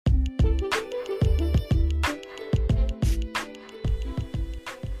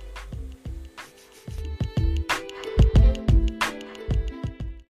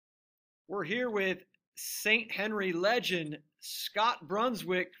We're here with St. Henry legend Scott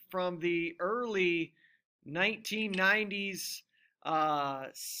Brunswick from the early 1990s.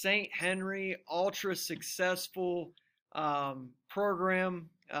 St. Henry, ultra successful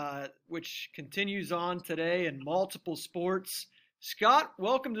program, which continues on today in multiple sports. Scott,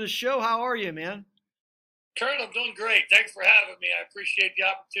 welcome to the show. How are you, man? Kurt, I'm doing great. Thanks for having me. I appreciate the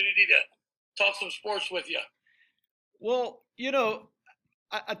opportunity to talk some sports with you. Well,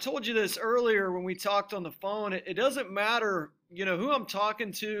 I told you this earlier when we talked on the phone. It doesn't matter, who I'm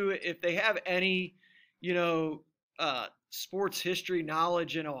talking to, if they have any, you know, sports history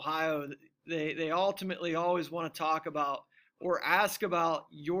knowledge in Ohio. They ultimately always want to talk about or ask about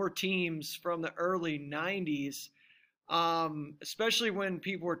your teams from the early 90s, especially when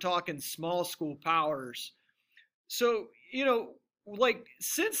people were talking small school powers. So, like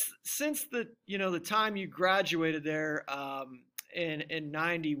since the the time you graduated there in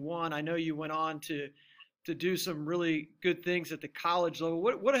 '91, I know you went on to do some really good things at the college level.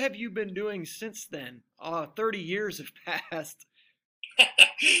 What have you been doing since then? 30 years have passed.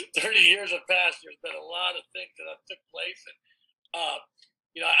 30 years have passed. There's been a lot of things that have took place. And,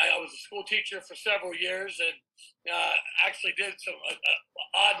 I was a school teacher for several years and actually did some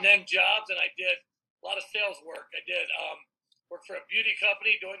odd and end jobs. And I did a lot of sales work. I did work for a beauty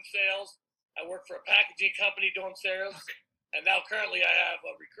company doing sales. I worked for a packaging company doing sales. And now currently I have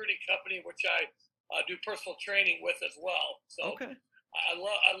a recruiting company, which I do personal training with as well. So Okay. I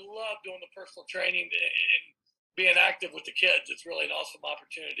love doing the personal training and being active with the kids. It's really an awesome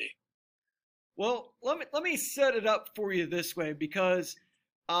opportunity. Well, let me set it up for you this way because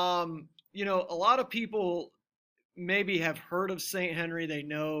a lot of people maybe have heard of St. Henry. They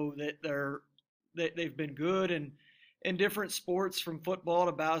know that they've been good in different sports from football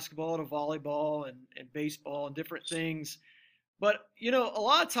to basketball to volleyball and baseball and different things. But a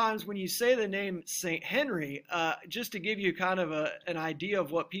lot of times when you say the name St. Henry, just to give you kind of an idea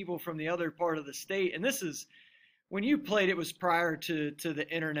of what people from the other part of the state, and this is when you played, it was prior to the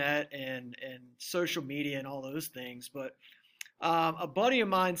internet and social media and all those things. But a buddy of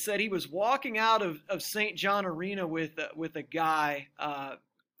mine said he was walking out of St. John Arena with a guy,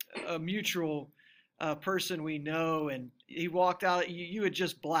 a mutual person we know, and he walked out. You had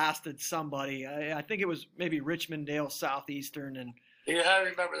just blasted somebody. I think it was maybe Richmond-Dale Southeastern, and Yeah, I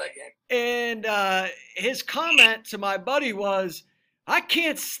remember that game. his comment to my buddy was, "I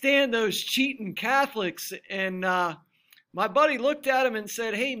can't stand those cheating Catholics." And my buddy looked at him and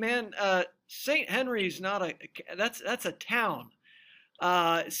said, "Hey, man, St. Henry's not that's a town."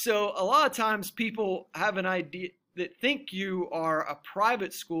 So a lot of times people have an idea that think you are a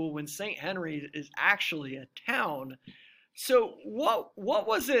private school when St. Henry is actually a town. So what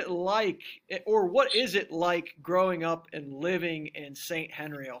was it like, or what is it like growing up and living in St.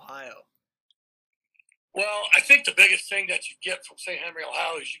 Henry, Ohio? Well, I think the biggest thing that you get from St. Henry,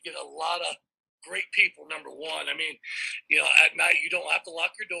 Ohio, is you get a lot of great people. Number one, I mean, at night you don't have to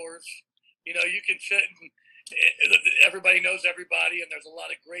lock your doors. You can sit and everybody knows everybody, and there's a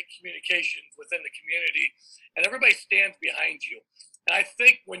lot of great communication within the community, and everybody stands behind you. And I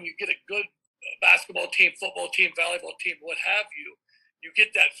think when you get a good basketball team, football team, volleyball team, what have you, you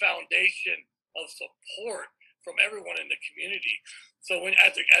get that foundation of support from everyone in the community. So when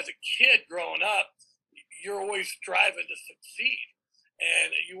as a kid growing up, you're always striving to succeed,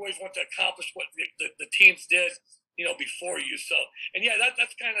 and you always want to accomplish what the teams did, before you. So, and yeah,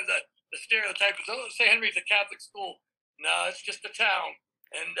 that's kind of the stereotype is, oh, St. Henry's a Catholic school. No, it's just a town.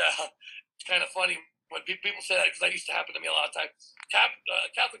 And it's kind of funny when people say that, because that used to happen to me a lot of times.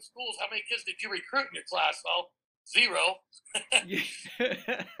 Catholic schools, how many kids did you recruit in your class? Well, zero.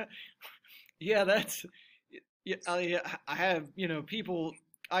 Yeah, yeah, that's yeah. I have people.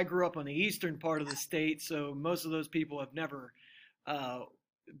 I grew up on the eastern part of the state, so most of those people have never uh,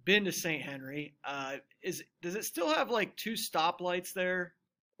 been to St. Henry. Is does it still have like two stoplights there,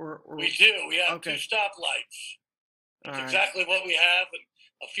 or We do. We have two okay, stoplights. all That's right. exactly what we have, and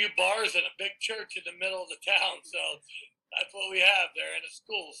a few bars and a big church in the middle of the town. So that's what we have there in a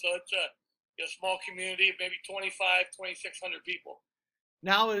school. So it's a small community, maybe 25, 2,600 people.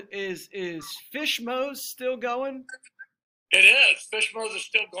 Now is Fishmo's still going? It is. Fishmo's is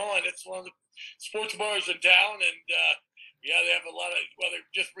still going. It's one of the sports bars in town, and yeah, they have a lot of. Well, they're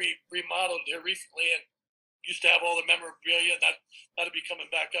just remodeled here recently, and used to have all the memorabilia. That'll be coming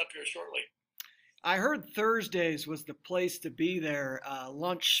back up here shortly. I heard Thursdays was the place to be there.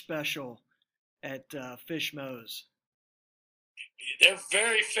 Lunch special at Fishmo's. They're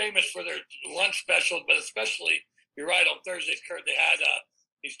very famous for their lunch specials, but especially you're right on Thursdays, Kurt. They had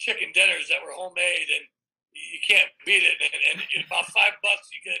these chicken dinners that were homemade, and you can't beat it. And about $5,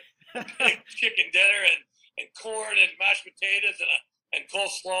 you get big chicken dinner and corn and mashed potatoes and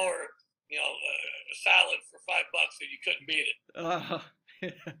coleslaw or a salad for $5, and you couldn't beat it.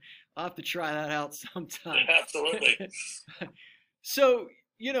 I'll have to try that out sometime. Absolutely. So,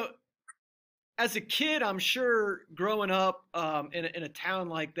 as a kid, I'm sure growing up in a town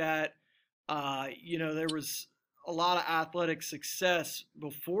like that, there was a lot of athletic success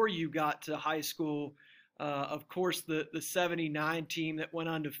before you got to high school. Of course, the '79 team that went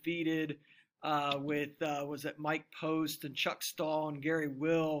undefeated with was it Mike Post and Chuck Stahl and Gary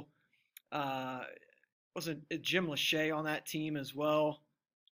Will. Wasn't Jim Lachey on that team as well?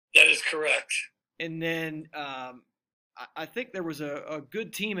 That is correct. And then I think there was a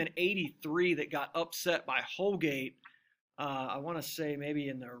good team in '83 that got upset by Holgate. I want to say maybe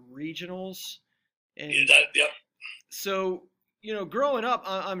in the regionals. And yep. So, growing up,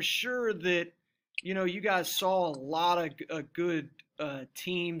 I'm sure that, you guys saw a lot of good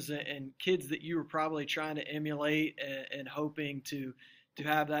teams and kids that you were probably trying to emulate and hoping to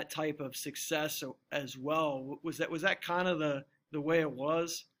have that type of success as well. Was that kind of the way it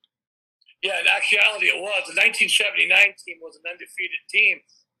was? Yeah, in actuality, it was. The 1979 team was an undefeated team.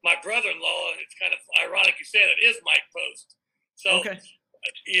 My brother-in-law, it's kind of ironic you say that, is Mike Post. So, okay.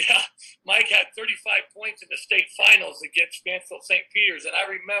 Yeah, Mike had 35 points in the state finals against Mansfield St. Peter's. And I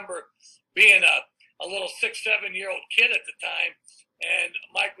remember being a little 6, 7-year-old kid at the time, and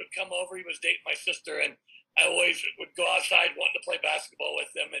Mike would come over. He was dating my sister, and I always would go outside wanting to play basketball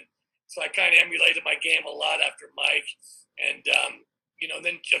with him. And so I kind of emulated my game a lot after Mike. And,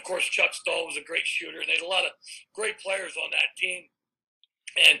 then, of course, Chuck Stahl was a great shooter, and they had a lot of great players on that team.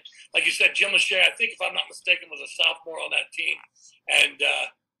 And like you said, Jim Lachey, I think if I'm not mistaken, was a sophomore on that team, and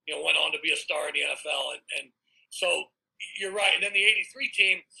went on to be a star in the NFL. And so you're right. And then the '83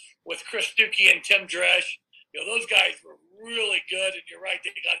 team with Chris Stuckey and Tim Dresch, those guys were really good. And you're right,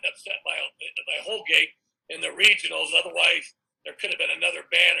 they got upset by Holgate in the regionals. Otherwise, there could have been another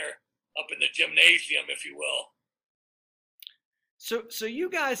banner up in the gymnasium, if you will. So you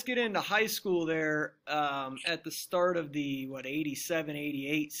guys get into high school there at the start of the '87,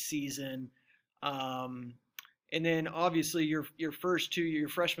 '88 season, and then obviously your first 2 year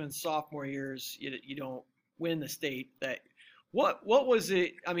freshman and sophomore years you don't win the state. What was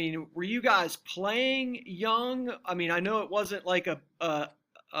it? I mean, were you guys playing young? I mean, I know it wasn't like a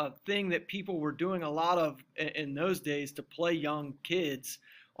thing that people were doing a lot of in those days to play young kids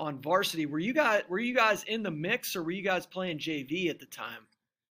on varsity. Were you guys in the mix, or were you guys playing JV at the time?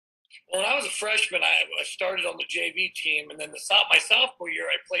 Well, when I was a freshman, I started on the JV team, and then my sophomore year,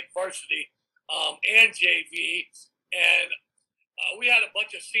 I played varsity and JV, and we had a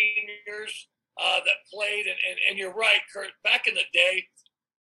bunch of seniors that played. And you're right, Kurt. Back in the day,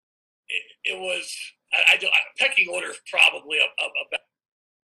 it was pecking order probably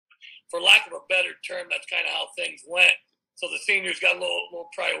for lack of a better term. That's kind of how things went. So the seniors got a little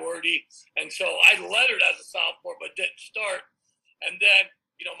priority. And so I lettered as a sophomore, but didn't start. And then,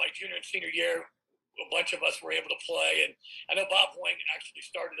 my junior and senior year, a bunch of us were able to play. And I know Bob Hoying actually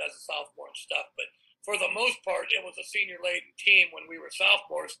started as a sophomore and stuff. But for the most part, it was a senior-laden team when we were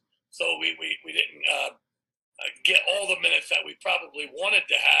sophomores. So we didn't get all the minutes that we probably wanted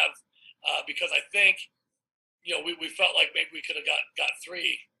to have because I think, we felt like maybe we could have got 3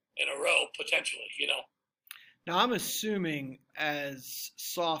 in a row potentially, Now, I'm assuming as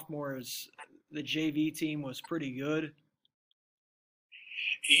sophomores, the JV team was pretty good.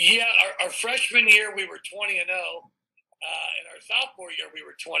 Yeah, our freshman year we were 20-0, and our sophomore year we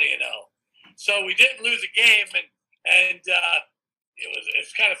were 20-0. So we didn't lose a game, and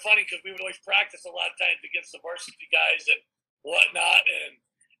it's kind of funny because we would always practice a lot of times against the varsity guys and whatnot, and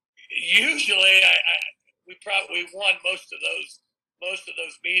usually we won most of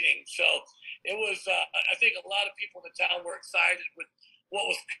those meetings. So it was, I think a lot of people in the town were excited with what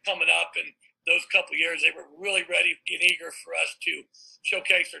was coming up, and those couple of years, they were really ready and eager for us to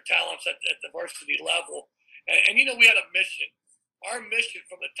showcase their talents at the varsity level. And we had a mission. Our mission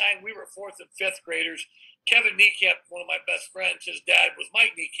from the time we were 4th and 5th graders, Kevin Niekamp, one of my best friends, his dad was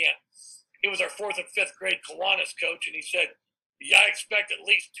Mike Niekamp. He was our 4th and 5th grade Kiwanis coach, and he said, I expect at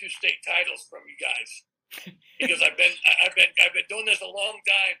least 2 state titles from you guys. Because I've been doing this a long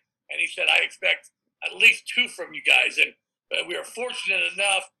time. And he said, I expect at least 2 from you guys. And we were fortunate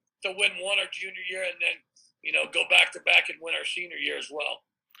enough to win 1 our junior year and then, go back to back and win our senior year as well.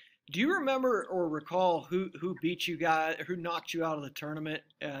 Do you remember or recall who beat you guys, who knocked you out of the tournament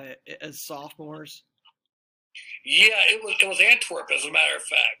as sophomores? Yeah, it was Antwerp, as a matter of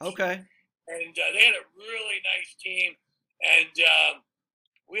fact. Okay. And they had a really nice team. And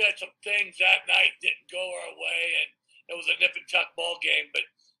we had some things that night didn't go our way. And it was a nip and tuck ball game. But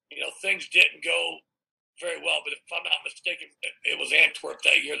things didn't go very well. But if I'm not mistaken, it was Antwerp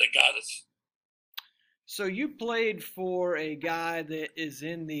that year that got us. So you played for a guy that is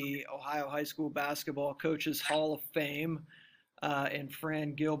in the Ohio High School Basketball Coaches Hall of Fame, and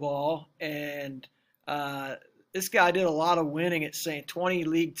Fran Gilball, and uh, this guy did a lot of winning at St. 20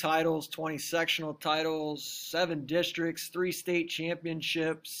 league titles, 20 sectional titles, 7 districts, 3 state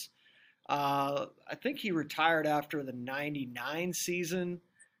championships. I think he retired after the '99 season.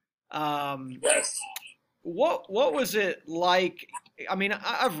 Um, Yes. what was it like? I mean,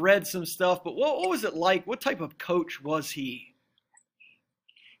 I've read some stuff, but what was it like? What type of coach was he?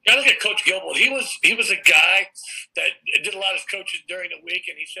 Yeah, look at Coach Gilbert. He was a guy that did a lot of coaching during the week,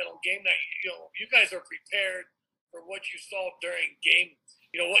 and he said on game night, you guys are prepared for what you saw during game.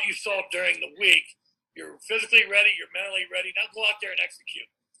 What you saw during the week. You're physically ready. You're mentally ready. Now go out there and execute.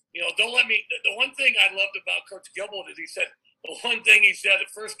 Don't let me. The one thing I loved about Coach Gilbert is he said the one thing he said the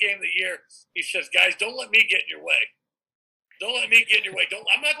first game of the year. He says, guys, don't let me get in your way. Don't let me get in your way.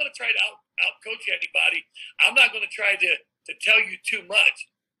 I'm not going to try to out coach anybody. I'm not going to try to tell you too much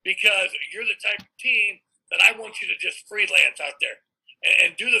because you're the type of team that I want you to just freelance out there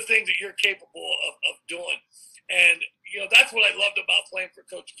and do the things that you're capable of doing. And that's what I loved about playing for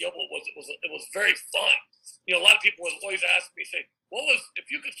Coach Gilbert was it was very fun. A lot of people would always ask me, say,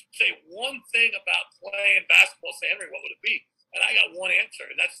 if you could say one thing about playing basketball, St. Henry, what would it be? And I got one answer,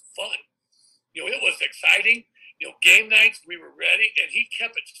 and that's fun. It was exciting. Game nights, we were ready, and he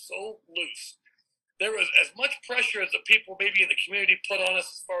kept it so loose. There was as much pressure as the people maybe in the community put on us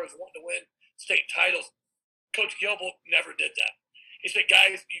as far as wanting to win state titles. Coach Gilbert never did that. He said,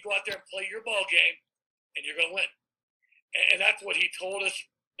 guys, you go out there and play your ball game, and you're going to win. And that's what he told us,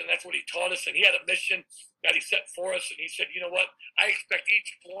 and that's what he taught us. And he had a mission that he set for us. And he said, you know what? I expect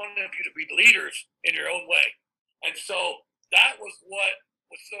each one of you to be leaders in your own way. And so that was what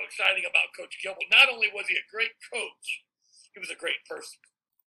was so exciting about Coach Gilbert. Not only was he a great coach, he was a great person.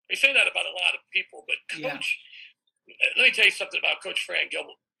 We say that about a lot of people, but Coach, let me tell you something about Coach Fran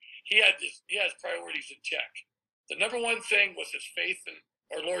Gilbert. He has priorities in check. The number one thing was his faith in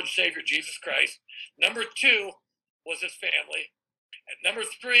our Lord and Savior, Jesus Christ. Number 2 was his family. And number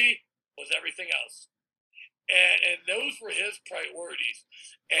 3 was everything else. And those were his priorities.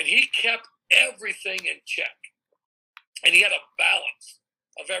 And he kept everything in check. And he had a balance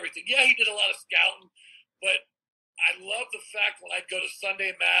of everything. Yeah, he did a lot of scouting, but I love the fact when I'd go to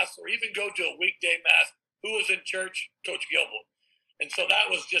Sunday Mass or even go to a weekday Mass, who was in church? Coach Gilbert. And so that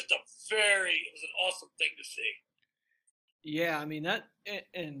was just it was an awesome thing to see. Yeah, I mean that,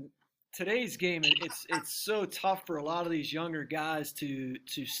 and today's game, it's so tough for a lot of these younger guys to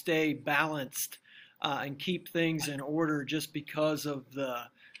stay balanced and keep things in order just because of the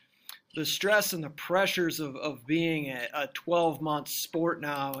stress and the pressures of being a 12-month sport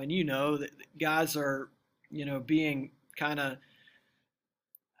now. And that guys are being kind of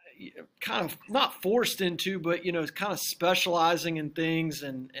not forced into, but kind of specializing in things,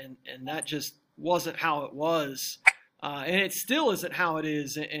 and that just wasn't how it was. And it still isn't how it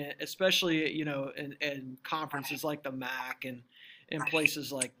is, especially in conferences like the MAC and in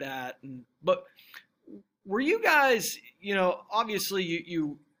places like that. But were you guys, obviously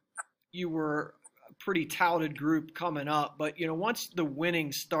you were a pretty touted group coming up, but once the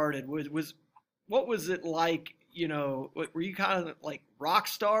winning started, was what was it like? Were you kind of like rock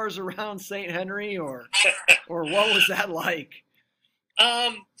stars around St. Henry, or what was that like?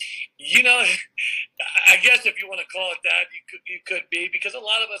 I guess if you want to call it that, you could be, because a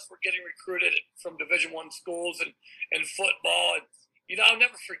lot of us were getting recruited from Division I schools and football. And I'll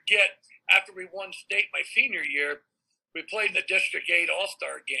never forget, after we won state my senior year, we played in the District 8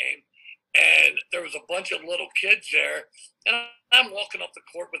 All-Star game, and there was a bunch of little kids there. And I'm walking up the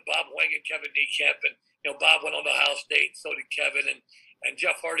court with Bob Wang and Kevin Niekamp, and Bob went on to Ohio State, and so did Kevin, and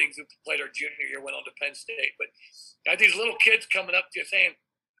Jeff Hardings, who played our junior year, went on to Penn State. But I had these little kids coming up to you saying,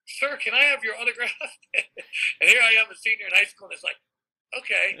 "Sir, can I have your autograph?" And here I am, a senior in high school, and it's like,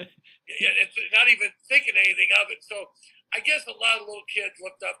 okay, it's not even thinking anything of it. So I guess a lot of little kids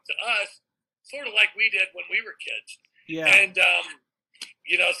looked up to us, sort of like we did when we were kids. Yeah. And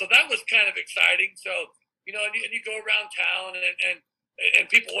so that was kind of exciting. So and you go around town, and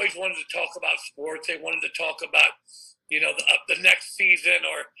people always wanted to talk about sports. They wanted to talk about the next season,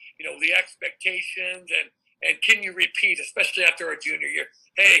 or the expectations, and can you repeat, especially after our junior year?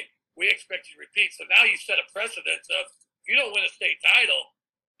 Hey, we expect you to repeat. So now you set a precedent of, if you don't win a state title,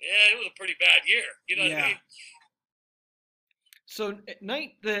 yeah, it was a pretty bad year. You know what I mean? So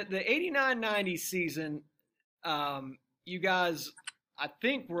the 89-90 season, you guys, I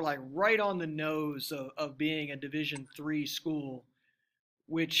think, were like right on the nose of being a Division III school.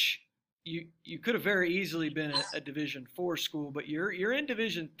 which you could have very easily been a Division IV school, but you're in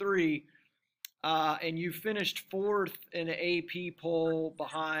Division III, and you finished fourth in an AP poll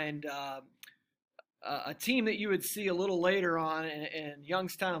behind a team that you would see a little later on, and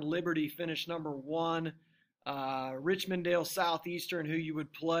Youngstown Liberty finished number one. Richmondale Southeastern, who you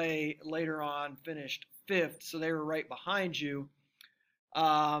would play later on, finished fifth, so they were right behind you.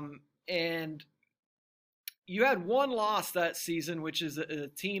 And you had one loss that season, which is a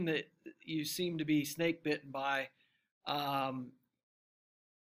team that you seem to be snake bitten by.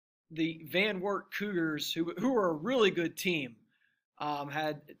 The Van Wert Cougars, who are a really good team,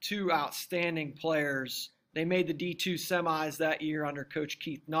 had two outstanding players. They made the D2 semis that year under Coach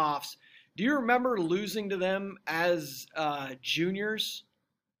Keith Knopfs. Do you remember losing to them as juniors?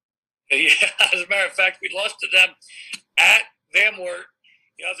 Yeah, as a matter of fact, we lost to them at Van Wert.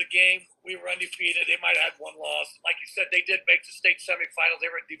 You know, it was a game. We were undefeated. They might have had one loss. Like you said, they did make the state semifinals. They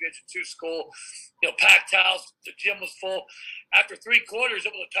were in Division II school. You know, packed house. The gym was full. After 3 quarters,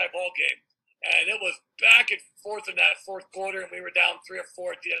 it was a tie ball game. And it was back and forth in that fourth quarter, and we were down 3 or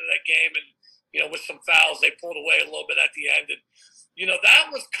 4 at the end of that game. And, you know, with some fouls, they pulled away a little bit at the end. And, you know,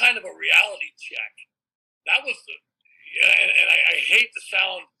 that was kind of a reality check. That was the – and I hate the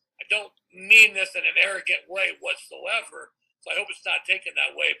sound. I don't mean this in an arrogant way whatsoever. So I hope it's not taken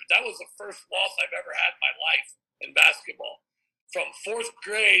that way. But that was the first loss I've ever had in my life in basketball. From 4th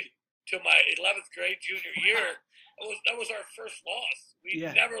grade to my 11th grade junior year, that was our first loss. We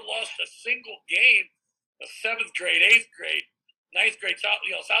never lost a single game the 7th grade, 8th grade, 9th grade,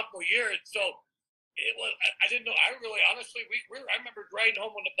 sophomore year. And so it was, I didn't know. I really, honestly, I remember riding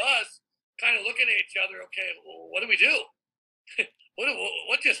home on the bus, kind of looking at each other. Okay, well, what do we do?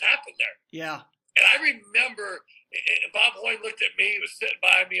 What just happened there? Yeah. And I remember, and Bob Hoyne looked at me. He was sitting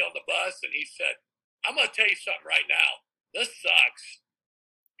by me on the bus, and he said, "I'm going to tell you something right now. This sucks."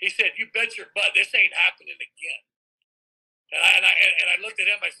 He said, "You bet your butt this ain't happening again." And I looked at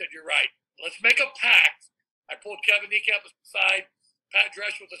him. I said, "You're right. Let's make a pact." I pulled Kevin Niekamp aside. Pat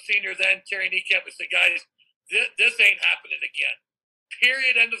Dresch was a senior then. Terry Niekamp. I said, "Guys, this ain't happening again.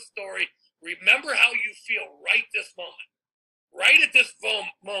 Period. End of story. Remember how you feel right this moment. Right at this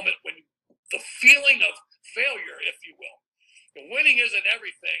moment when the feeling of failure, if you will. The winning isn't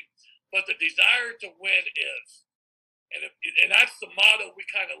everything, but the desire to win is. And that's the motto we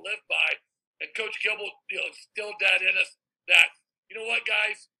kind of live by. And Coach Gilbert, instilled that in us that, you know what,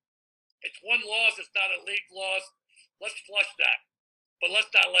 guys? It's one loss. It's not a league loss. Let's flush that. But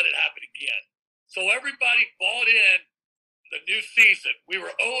let's not let it happen again. So everybody bought in the new season. We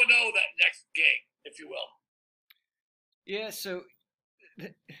were 0-0 that next game, if you will. Yeah, so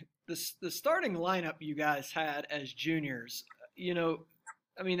the starting lineup you guys had as juniors, you know,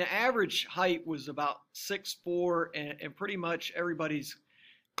 I mean, the average height was about 6'4", and pretty much everybody's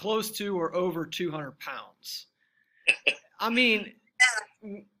close to or over 200 pounds. I mean,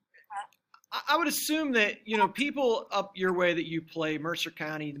 I would assume that, you know, people up your way that you play, Mercer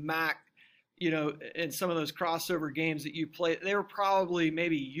County, the MAC, you know, and some of those crossover games that you play, they were probably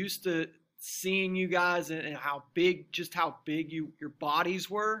maybe used to seeing you guys and how big your bodies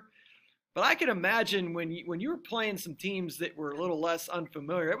were. But I can imagine when you were playing some teams that were a little less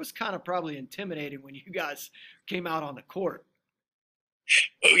unfamiliar, it was kind of probably intimidating when you guys came out on the court.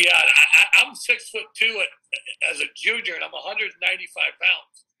 Oh yeah, I'm 6'2" as a junior, and I'm 195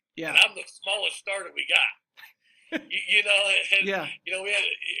 pounds. Yeah, and I'm the smallest starter we got. you know, and, yeah. You know, we had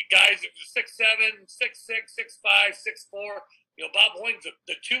guys that were 6'7", 6'6", 6'5", 6'4". You know, Bob Hoyne's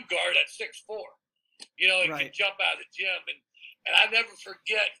the 2 guard at 6'4". You know, he can jump out of the gym, and I never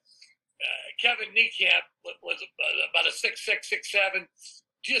forget. Kevin Niekamp was about a 6'6", 6'7",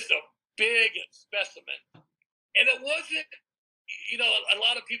 just a big specimen. And it wasn't, you know, a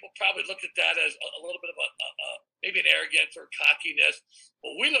lot of people probably looked at that as a little bit of maybe an arrogance or cockiness.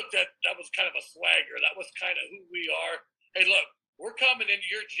 But we looked at that was kind of a swagger. That was kind of who we are. Hey, look, we're coming into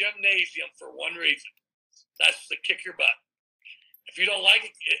your gymnasium for one reason. That's to kick your butt. If you don't like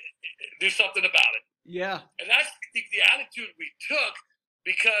it, do something about it. Yeah. And that's the attitude we took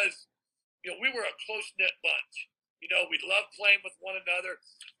because, you know, we were a close-knit bunch. You know, we loved playing with one another.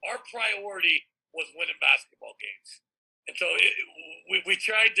 Our priority was winning basketball games. And so we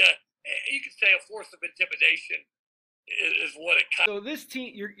tried to, you could say a force of intimidation is what it kind of. So this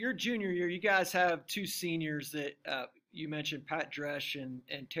team, your junior year, you guys have 2 seniors that you mentioned, Pat Dresch and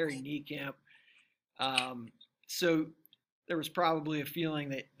Terry Niekamp. So there was probably a feeling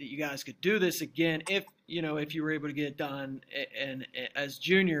that you guys could do this again if you were able to get it done and as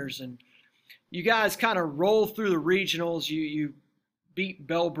juniors. And you guys kind of roll through the regionals. You beat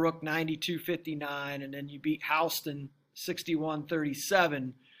Bellbrook 92-59, and then you beat Houston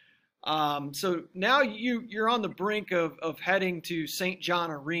 61-37. So now you're on the brink of heading to St.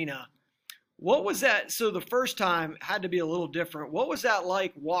 John Arena. What was that? So the first time had to be a little different. What was that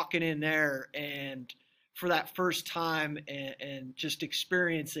like walking in there and for that first time and just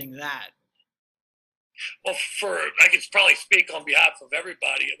experiencing that? Well, I could probably speak on behalf of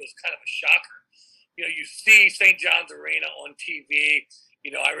everybody. It was kind of a shocker. You see St. John's Arena on TV.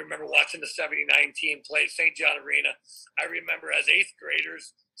 I remember watching the '79 team play at St. John Arena. I remember as eighth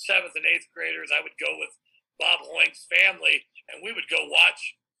graders, seventh and eighth graders, I would go with Bob Hoying's family, and we would go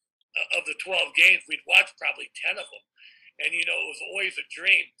watch of the 12 games. We'd watch probably 10 of them. And, it was always a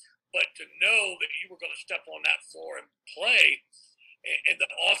dream. But to know that you were going to step on that floor and play, and the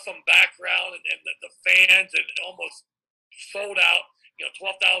awesome background and the fans and almost sold out,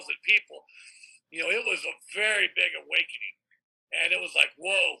 12,000 people, it was a very big awakening. And it was like,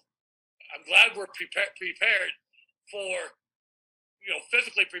 whoa, I'm glad we're prepared for,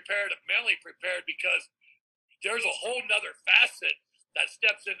 physically prepared and mentally prepared, because there's a whole nother facet that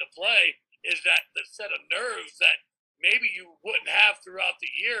steps into play, is that the set of nerves that maybe you wouldn't have throughout the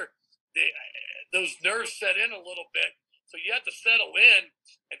year. Those nerves set in a little bit. So you have to settle in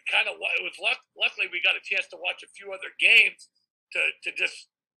and kind of, it was luckily we got a chance to watch a few other games to just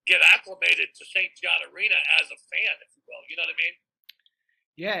get acclimated to St. John Arena as a fan, if you will. You know what I mean?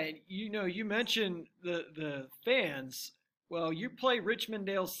 Yeah, and you mentioned the fans. Well, you play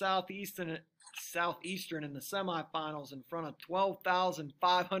Richmond-Dale Southeastern in the semifinals in front of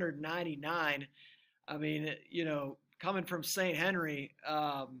 12,599. I mean, coming from St. Henry,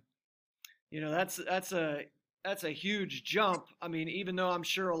 that's a huge jump. I mean, even though I'm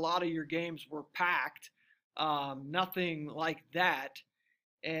sure a lot of your games were packed, nothing like that.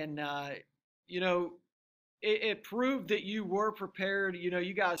 And it proved that you were prepared.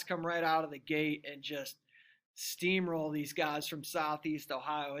 You guys come right out of the gate and just steamroll these guys from Southeast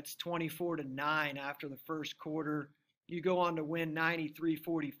Ohio. It's 24-9 after the first quarter. You go on to win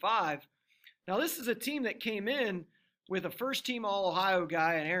 93-45. Now, this is a team that came in with a first-team All-Ohio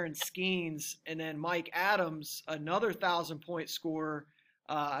guy and Aaron Skeens, and then Mike Adams, another 1,000-point scorer.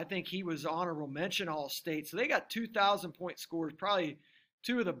 I think he was honorable mention All-State. So they got 2,000-point scores, probably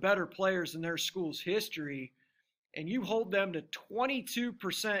two of the better players in their school's history. And you hold them to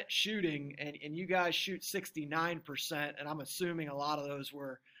 22% shooting, and you guys shoot 69%, and I'm assuming a lot of those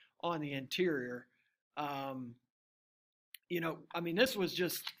were on the interior. This was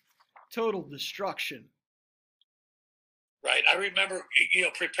just total destruction. Right. I remember,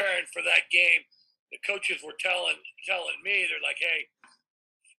 preparing for that game, the coaches were telling me, they're like, hey,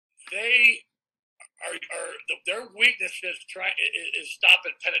 their weakness is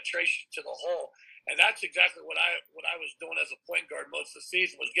stopping penetration to the hole. And that's exactly what I was doing as a point guard most of the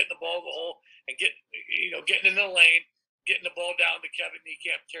season, was getting the ball in the hole and getting in the lane, getting the ball down to Kevin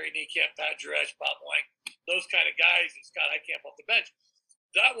Niekamp, Terry Niekamp, Pat Juresh, Bob Lang, those kind of guys, and Scott Heitkamp off the bench.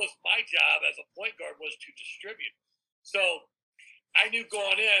 That was my job as a point guard, was to distribute. So I knew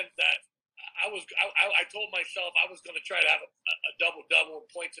going in that I told myself I was going to try to have a double-double in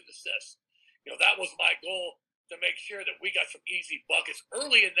points and assists. That was my goal, to make sure that we got some easy buckets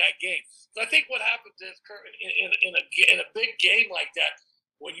early in that game. So I think what happens is, Kurt, in a big game like that,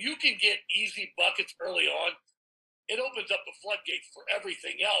 when you can get easy buckets early on, it opens up the floodgates for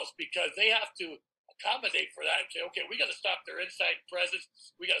everything else, because they have to accommodate for that and say, okay, we got to stop their inside presence.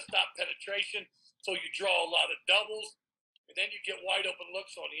 We got to stop penetration. So you draw a lot of doubles, and then you get wide open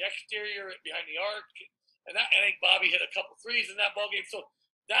looks on the exterior behind the arc. And I think Bobby hit a couple threes in that ball game. So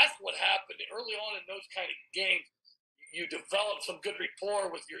that's what happened early on in those kind of games. You develop some good rapport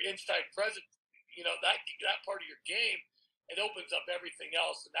with your inside presence. That part of your game, it opens up everything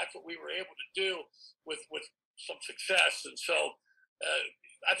else, and that's what we were able to do with some success. And so,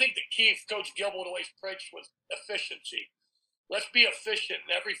 I think the key Coach Gilbert always preached was efficiency. Let's be efficient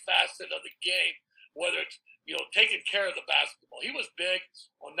in every facet of the game, whether it's taking care of the basketball. He was big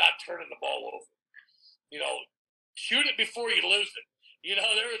on not turning the ball over. Shoot it before you lose it. There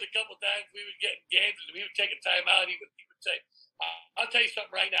was a couple times we would get in games and we would take a timeout. He would say, I'll tell you something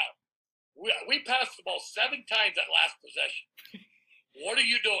right now. We passed the ball 7 times that last possession. What are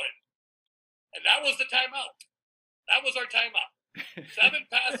you doing? And that was the timeout. That was our timeout. 7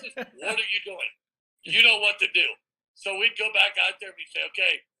 passes. What are you doing? You know what to do. So we'd go back out there and we'd say,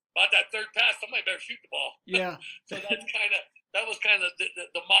 okay, about that third pass, somebody better shoot the ball. Yeah. So that was kind of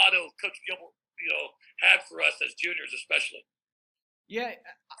the motto Coach Gilbert, had for us as juniors, especially. Yeah,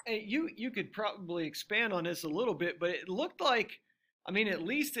 you could probably expand on this a little bit, but it looked like, at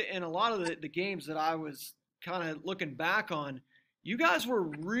least in a lot of the games that I was kind of looking back on, you guys were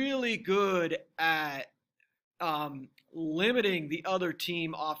really good at limiting the other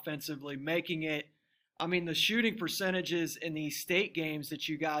team offensively, making it, I mean, the shooting percentages in these state games that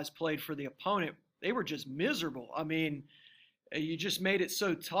you guys played for the opponent, they were just miserable. I mean, you just made it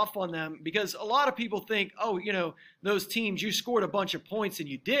so tough on them because a lot of people think, oh, those teams, you scored a bunch of points and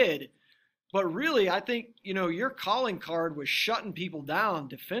you did. But really, I think, your calling card was shutting people down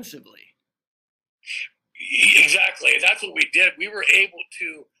defensively. Exactly. That's what we did. We were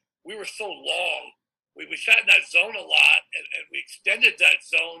so long. We sat in that zone a lot, and we extended that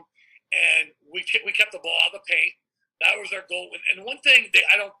zone, and we kept the ball out of the paint. That was our goal. And one thing,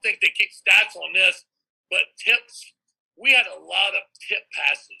 I don't think they keep stats on this, but tips, we had a lot of tip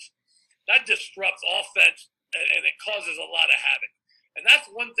passes. That disrupts offense, and it causes a lot of havoc. And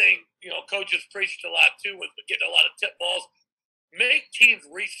that's one thing, coaches preached a lot too, was getting a lot of tip balls. Make teams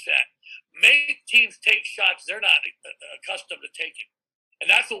reset. Make teams take shots they're not accustomed to taking.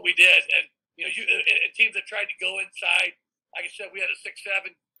 And that's what we did. And, teams that tried to go inside, like I said, we had a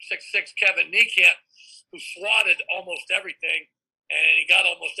 6'7", 6'6" Kevin Niekamp who swatted almost everything, and he got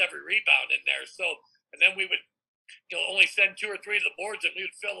almost every rebound in there. So, and then we would, only send 2 or 3 to the boards, and we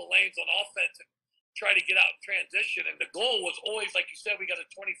would fill the lanes on offense and try to get out in transition. And the goal was always, like you said, we got a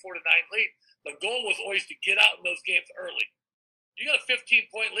 24-9 lead. The goal was always to get out in those games early. You got a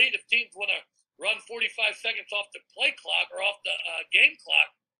 15-point lead. If teams want to run 45 seconds off the play clock or off the game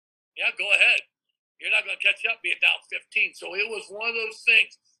clock, yeah, go ahead. You're not going to catch up being down 15. So it was one of those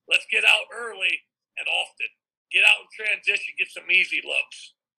things. Let's get out early and often. Get out in transition, get some easy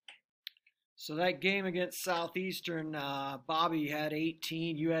looks. So that game against Southeastern, Bobby had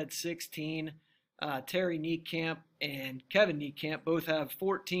 18, you had 16. Terry Niekamp and Kevin Niekamp both have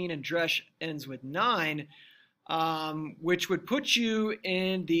 14, and Dresch ends with 9, which would put you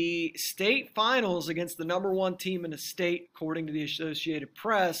in the state finals against the number 1 team in the state, according to the Associated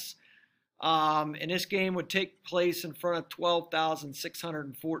Press. And this game would take place in front of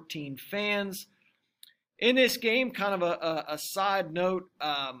 12,614 fans. In this game, kind of a side note,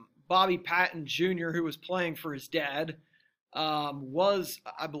 Bobby Patton Jr., who was playing for his dad, was,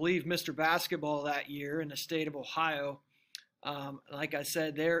 I believe, Mr. Basketball that year in the state of Ohio. Like I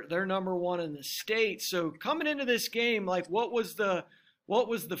said, they're number 1 in the state. So coming into this game, like what was the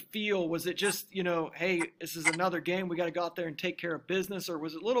feel? Was it just, hey, this is another game, we got to go out there and take care of business, or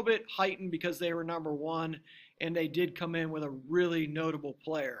was it a little bit heightened because they were number 1 and they did come in with a really notable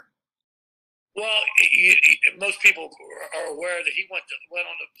player? Well, most people are aware that he went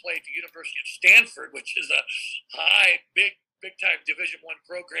on to play at the University of Stanford, which is a high, big time Division I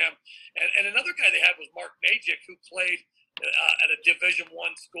program. And another guy they had was Mark Magic, who played at a Division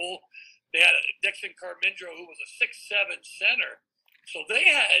I school. They had Dixon Carmindro, who was a 6'7" center. So they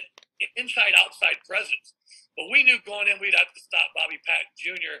had inside-outside presence. But we knew going in we'd have to stop Bobby Patton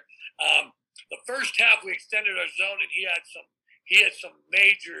Jr. The first half we extended our zone, and he had some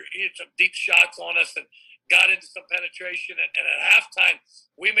deep shots on us and got into some penetration. And at halftime,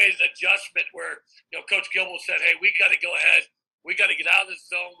 we made an adjustment where, Coach Gilbo said, hey, we got to go ahead. We got to get out of this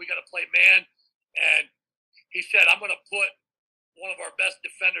zone. We got to play man. And he said, I'm going to put one of our best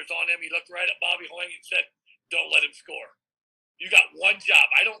defenders on him. He looked right at Bobby Hoying and said, don't let him score. You got one job.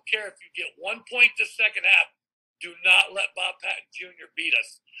 I don't care if you get 1 point this second half. Do not let Bob Patton Jr. beat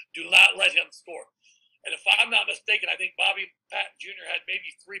us. Do not let him score. And if I'm not mistaken, I think Bobby Patton Jr. had maybe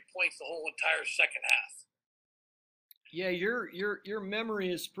 3 points the whole entire second half. Yeah, your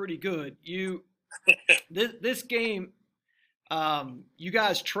memory is pretty good. This game, you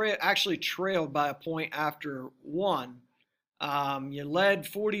guys actually trailed by a point after 1. You led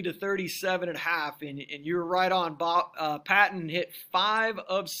 40-37 at half, and you were right on. Patton hit 5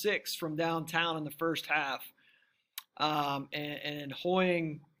 of 6 from downtown in the first half, and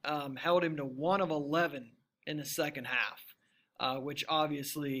Hoying held him to 1 of 11 in the second half, which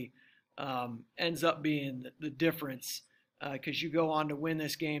obviously ends up being the difference, because you go on to win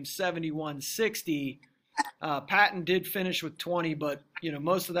this game 71-60. Patton did finish with 20, but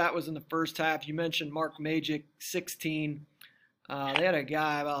most of that was in the first half. You mentioned Mark Magic, 16. They had a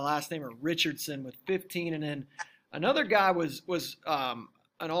guy by the last name of Richardson with 15, and then another guy was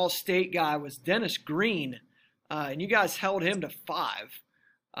an all-state guy was Dennis Green, and you guys held him to 5.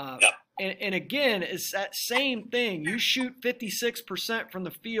 And again, it's that same thing. You shoot 56% from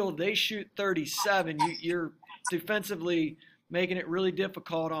the field. They shoot 37. You're defensively making it really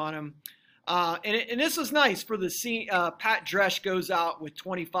difficult on them. And this was nice for the scene. Pat Dresch goes out with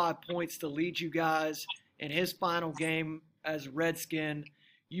 25 points to lead you guys in his final game as a Redskin.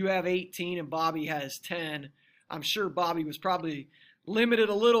 You have 18 and Bobby has 10. I'm sure Bobby was probably limited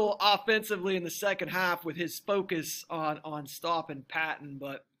a little offensively in the second half with his focus on stopping Patton,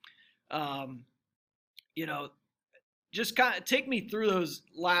 but just kind of take me through those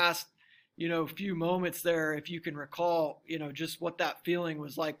last, few moments there, if you can recall, just what that feeling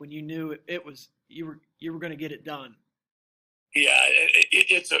was like when you knew it was you were going to get it done. Yeah,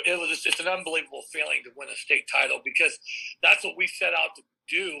 it's an unbelievable feeling to win a state title because that's what we set out to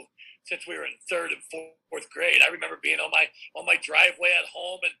do since we were in third and fourth grade. I remember being on my driveway at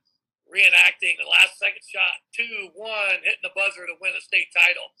home and reenacting the last second shot, 2-1, hitting the buzzer to win a state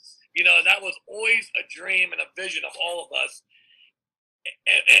title. That was always a dream and a vision of all of us,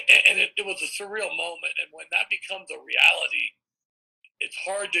 and it was a surreal moment. And when that becomes a reality, it's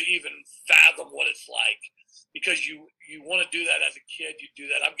hard to even fathom what it's like because you want to do that as a kid. You do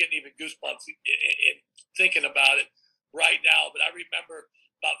that. I'm getting even goosebumps in thinking about it right now. But I remember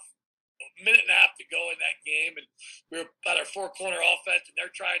about a minute and a half to go in that game, and we were at our four-corner offense, and they're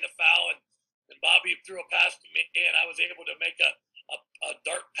trying to foul, and Bobby threw a pass to me, and I was able to make a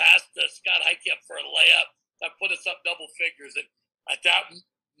dart pass to Scott Heickamp for a layup that put us up double figures. And at that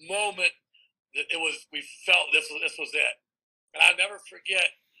moment, we felt this was it. And I'll never forget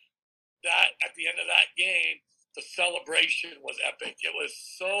that at the end of that game, the celebration was epic. It was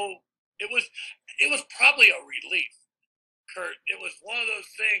probably a relief, Kurt. It was one of those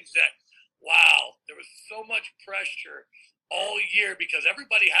things that, wow, there was so much pressure all year because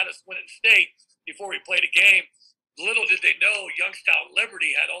everybody had us win in state before we played a game. Little did they know Youngstown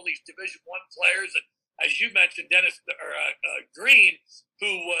Liberty had all these Division I players, and as you mentioned, Dennis Green,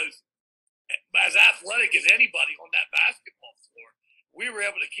 who was as athletic as anybody on that basketball floor. We were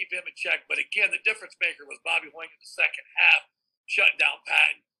able to keep him in check. But again, the difference maker was Bobby Hoying in the second half, shutting down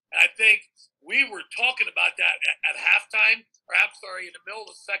Patton. And I think we were talking about that at halftime, in the middle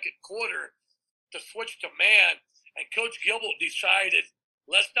of the second quarter to switch to man. And Coach Gilbert decided,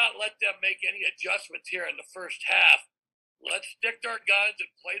 let's not let them make any adjustments here in the first half. Let's stick to our guns and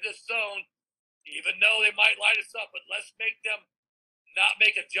play this zone, even though they might light us up, but let's make them not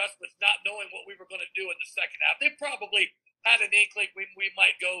make adjustments, not knowing what we were going to do in the second half. They probably had an inkling we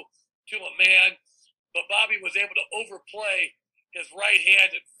might go to a man, but Bobby was able to overplay his right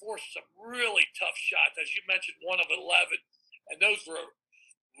hand and force some really tough shots. As you mentioned, 1 of 11, and those were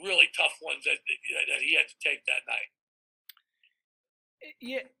really tough ones that he had to take that night.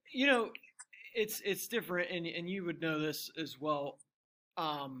 Yeah, it's different, and you would know this as well.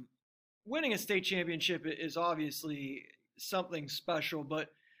 Winning a state championship is obviously something special,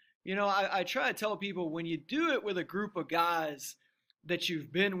 but I try to tell people when you do it with a group of guys that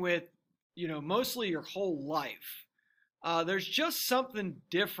you've been with, mostly your whole life, there's just something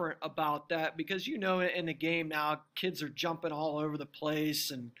different about that because in the game now, kids are jumping all over the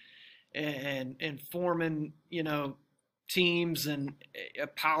place and forming teams and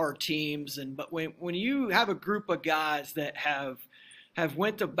power teams, but when you have a group of guys that have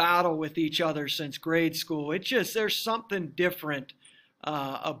went to battle with each other since grade school, there's something different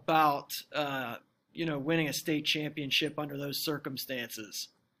about winning a state championship under those circumstances.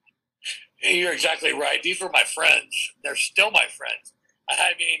 You're exactly right. These were my friends. They're still my friends.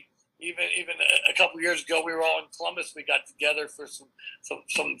 I mean, even a couple of years ago, we were all in Columbus. We got together for some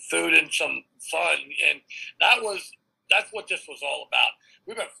food and some fun, and that's what this was all about.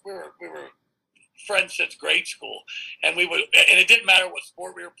 We were friends since grade school, and it didn't matter what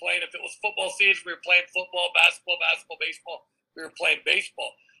sport we were playing. If it was football season, we were playing football, basketball, baseball. We were playing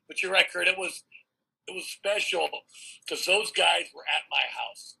baseball. But you're right, Kurt. It was special because those guys were at my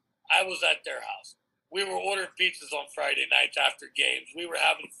house. I was at their house. We were ordering pizzas on Friday nights after games. We were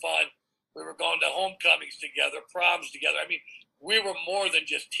having fun. We were going to homecomings together, proms together. I mean, we were more than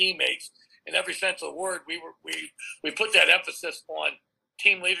just teammates in every sense of the word. We put that emphasis on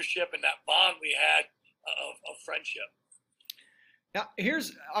team leadership and that bond we had of friendship. Now,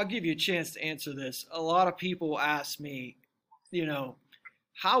 I'll give you a chance to answer this. A lot of people ask me,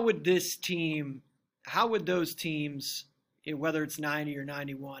 how would those teams, whether it's 90 or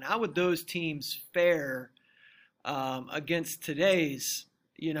 91, how would those teams fare against today's,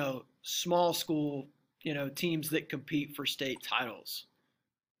 small school, teams that compete for state titles?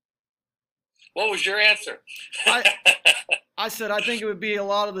 What was your answer? I said I think it would be a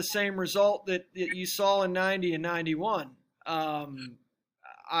lot of the same result that you saw in 90 and 91.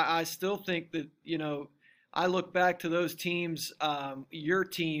 I still think that, I look back to those teams, your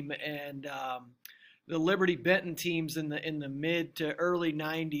team and the Liberty Benton teams in the mid to early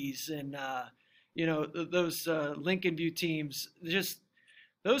 90s, and those Lincoln View teams. Just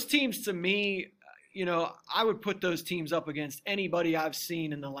those teams to me, I would put those teams up against anybody I've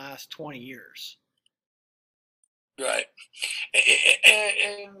seen in the last 20 years. Right, and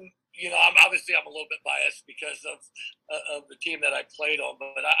I'm a little bit biased because of the team that I played on,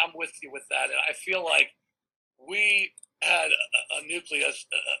 but I'm with you with that, and I feel like we had a nucleus,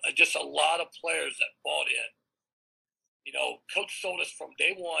 just a lot of players that bought in. You know, Coach sold us from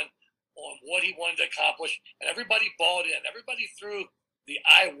day one on what he wanted to accomplish, and everybody bought in. Everybody threw the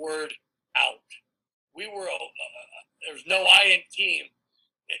I word out. We were there's no I in team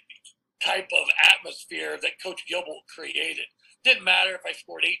type of atmosphere that Coach Gilbert created. Didn't matter if I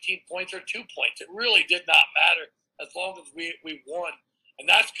scored 18 points or 2 points. It really did not matter as long as we won. And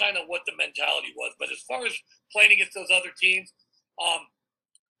that's kind of what the mentality was. But as far as playing against those other teams,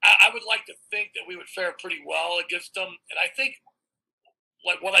 I would like to think that we would fare pretty well against them. And I think,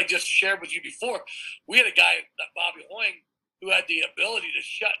 like what I just shared with you before, we had a guy, Bobby Hoying, who had the ability to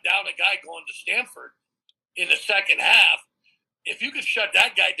shut down a guy going to Stanford in the second half. If you could shut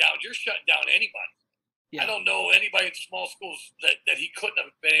that guy down, you're shutting down anybody. Yeah. I don't know anybody in small schools that he couldn't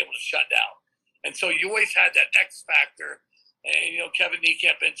have been able to shut down. And so you always had that X factor. And, you know, Kevin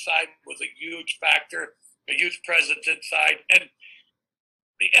Niekamp inside was a huge factor, a huge presence inside. And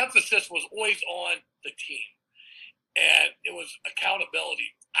the emphasis was always on the team. And it was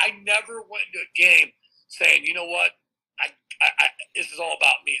accountability. I never went into a game saying, you know what, this is all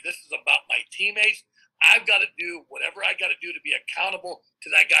about me. This is about my teammates. I've got to do whatever I got to do to be accountable to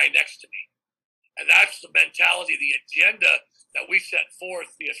that guy next to me. And that's the mentality, the agenda that we set forth,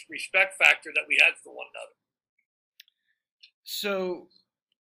 the respect factor that we had for one another. So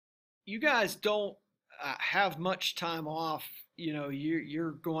you guys don't have much time off. You know,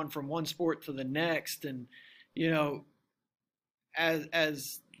 you're going from one sport to the next, and you know,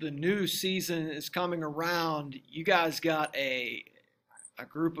 as the new season is coming around, you guys got a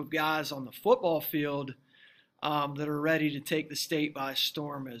group of guys on the football field that are ready to take the state by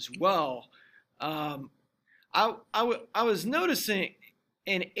storm as well. I was noticing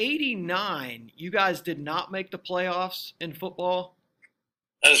in '89, you guys did not make the playoffs in football.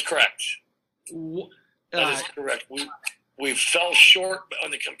 That is correct. That is correct. We fell short on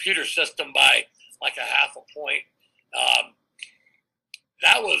the computer system by like a half a point.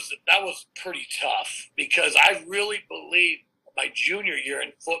 That was pretty tough because I really believe my junior year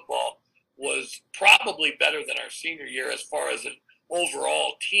in football was probably better than our senior year as far as an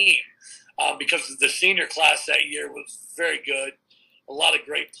overall team, because the senior class that year was very good. A lot of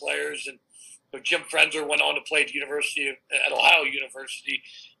great players, and Jim Frenzer went on to play at Ohio University,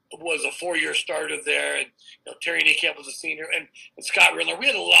 was a 4-year starter there, and you know, Terry Niekamp was a senior, and Scott Riddler. We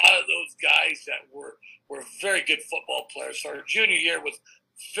had a lot of those guys that were very good football players. So our junior year was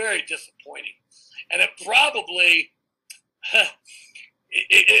very disappointing, and it probably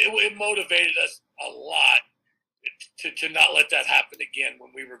it motivated us a lot to not let that happen again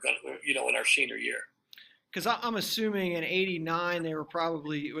when we were going to, you know, in our senior year. Because I'm assuming in '89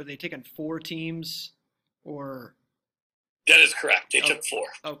 were they taking 4 teams, or? That is correct. They took 4.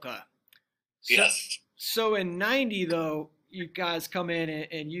 Okay. Yes. So in '90 though, you guys come in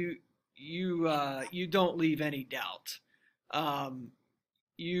and you don't leave any doubt.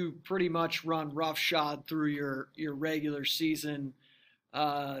 You pretty much run roughshod through your regular season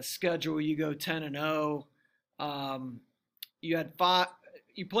schedule. You go 10-0. You had 5.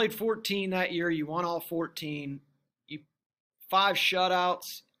 You played 14 that year. You won all 14. 5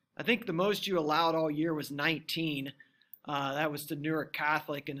 shutouts. I think the most you allowed all year was 19. That was to Newark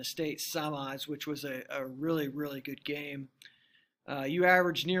Catholic in the state semis, which was a really, really good game. You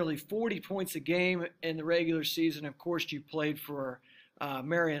averaged nearly 40 points a game in the regular season. Of course, you played for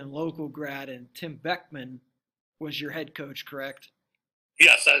Marion local grad, and Tim Beckman was your head coach, correct?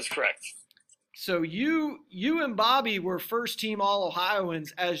 Yes, that is correct. So you and Bobby were first-team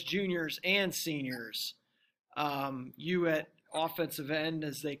All-Ohioans as juniors and seniors. You at offensive end,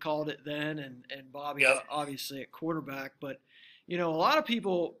 as they called it then, and Bobby obviously at quarterback. But, you know, a lot of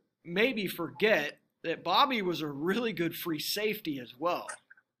people maybe forget that Bobby was a really good free safety as well.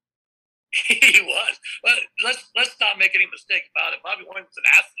 He was. But let's not make any mistake about it. Bobby Hoying was an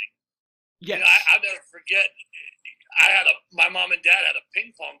athlete. Yes. You know, I'll never forget. My mom and dad had a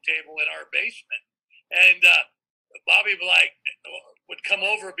ping pong table in our basement, and Bobby would come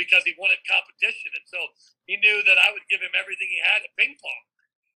over because he wanted competition, and so he knew that I would give him everything he had at ping pong.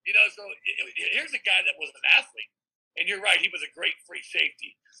 You know, so here's a guy that was an athlete, and you're right, he was a great free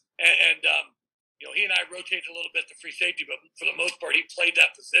safety, and you know, he and I rotated a little bit to free safety, but for the most part, he played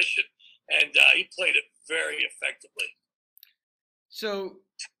that position, and he played it very effectively. So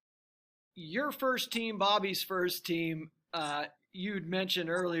your first team, Bobby's first team, you'd mentioned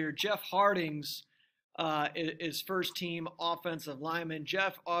earlier, Jeff Hardings is first team offensive lineman.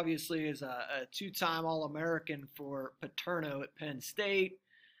 Jeff obviously is a 2-time All-American for Paterno at Penn State,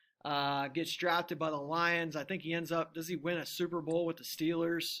 gets drafted by the Lions. I think he does he win a Super Bowl with the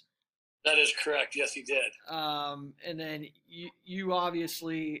Steelers? That is correct. Yes, he did. And then you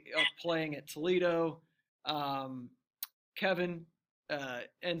obviously are playing at Toledo. Um, Kevin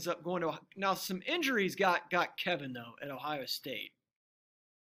ends up going to now. Some injuries got Kevin though at Ohio State.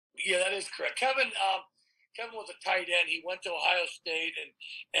 Yeah, that is correct. Kevin was a tight end. He went to Ohio State,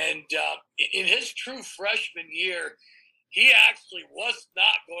 and in his true freshman year, he actually was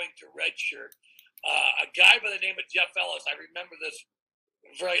not going to redshirt. A guy by the name of Jeff Ellis, I remember this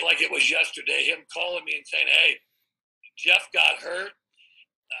very like it was yesterday. Him calling me and saying, "Hey, Jeff got hurt.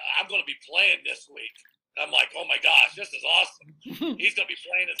 I'm going to be playing this week." I'm like, "Oh my gosh, this is awesome! He's going to be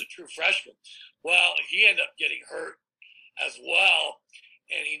playing as a true freshman." Well, he ended up getting hurt as well,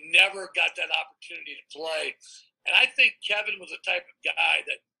 and he never got that opportunity to play. And I think Kevin was the type of guy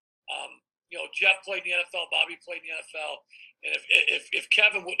that, Jeff played in the NFL, Bobby played in the NFL, and if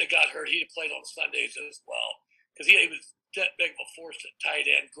Kevin wouldn't have got hurt, he'd have played on Sundays as well because he was that big of a force at tight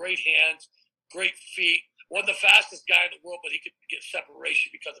end. Great hands, great feet. Wasn't the fastest guy in the world, but he could get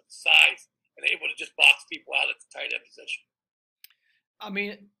separation because of his size and able to just box people out at the tight end position. I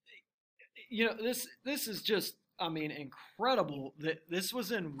mean, this is just, I mean, incredible that this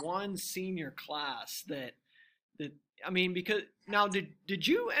was in one senior class that I mean, because now did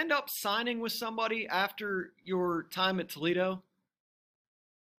you end up signing with somebody after your time at Toledo?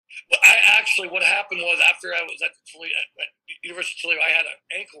 Well, what happened was after I was at the Toledo, at University of Toledo, I had an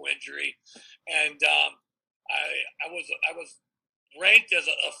ankle injury, and I was ranked as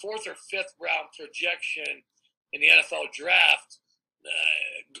a fourth or fifth round projection in the NFL draft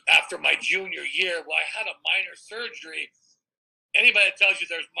after my junior year. Well, I had a minor surgery. Anybody that tells you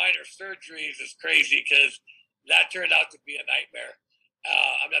there's minor surgeries is crazy because that turned out to be a nightmare.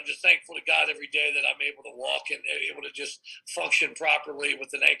 I'm just thankful to God every day that I'm able to walk and able to just function properly with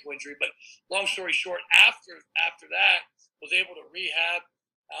an ankle injury. But long story short, after that, was able to rehab.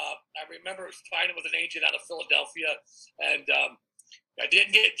 I remember signing with an agent out of Philadelphia, and I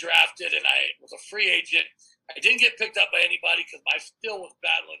didn't get drafted, and I was a free agent. I didn't get picked up by anybody because I still was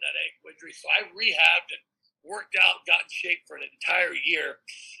battling that ankle injury. So I rehabbed and worked out, got in shape for an entire year.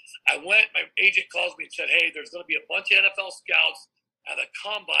 I went, my agent calls me and said, "Hey, there's going to be a bunch of NFL scouts at a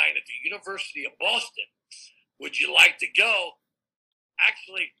combine at the University of Boston. Would you like to go?"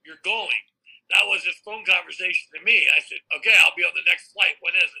 "Actually, you're going." That was his phone conversation to me. I said, "Okay, I'll be on the next flight.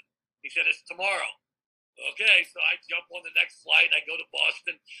 When is it?" He said, "It's tomorrow." Okay, so I jump on the next flight. I go to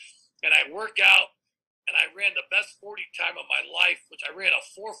Boston, and I work out, and I ran the best 40 time of my life, which I ran a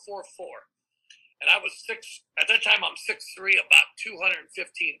 4.44. And I was at that time, I'm 6'3", about 215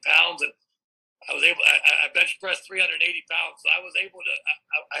 pounds, and I was able. I bench pressed 380 pounds, so I was able to.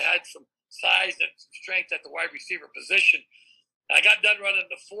 I had some size and some strength at the wide receiver position. And I got done running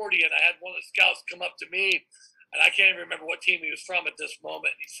the 40, and I had one of the scouts come up to me, and I can't even remember what team he was from at this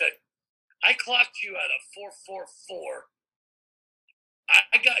moment. And he said, "I clocked you at a 4.44.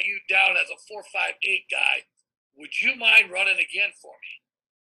 I got you down as a 4.58 guy. Would you mind running again for me?"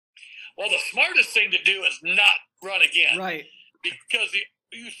 Well, the smartest thing to do is not run again, Right. because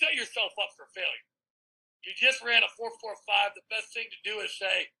you set yourself up for failure. You just ran a 4.45. The best thing to do is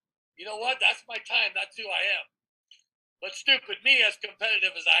say, "You know what? That's my time. That's who I am." But stupid me, as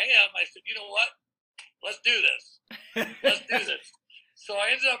competitive as I am, I said, "You know what? Let's do this. Let's do this." So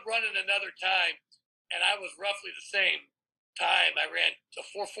I ended up running another time, and I was roughly the same time. I ran a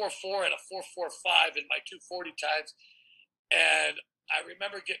 4.44 and a 4.45 in my 240 times. And I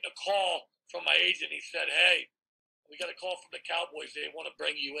remember getting a call from my agent. He said, "Hey, we got a call from the Cowboys. They want to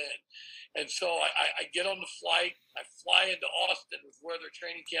bring you in." And so I get on the flight. I fly into Austin, where their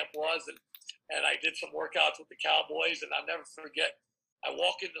training camp was, and I did some workouts with the Cowboys. And I'll never forget, I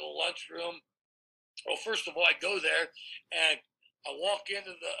walk into the lunchroom. Well, first of all, I go there, and I walk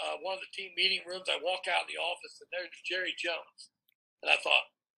into the one of the team meeting rooms. I walk out in the office, and there's Jerry Jones. And I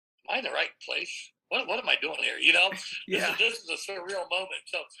thought, "Am I in the right place? What am I doing here?" Yeah. This is a surreal moment.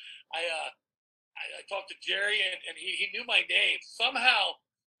 So I talked to Jerry, and he knew my name somehow.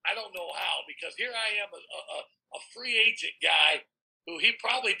 I don't know how, because here I am, a free agent guy who he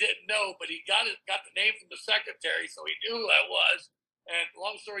probably didn't know, but he got the name from the secretary, so he knew who I was. And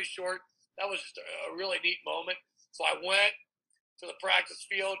long story short, that was just a really neat moment. So I went to the practice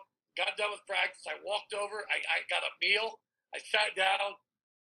field, got done with practice. I walked over. I got a meal. I sat down,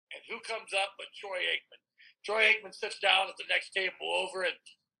 and who comes up but Troy Aikman? Troy Aikman sits down at the next table over, and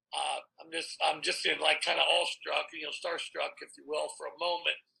I'm just in like kind of awestruck, starstruck, if you will, for a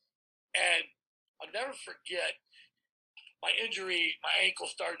moment. And I'll never forget my injury. My ankle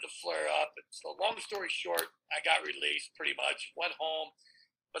started to flare up, and so long story short, I got released pretty much, went home.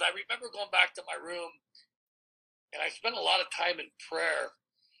 But I remember going back to my room, and I spent a lot of time in prayer.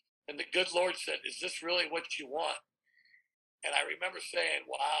 And the good Lord said, "Is this really what you want?" And I remember saying,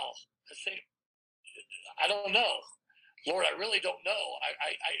 "Wow." I say, "I don't know, Lord. I really don't know.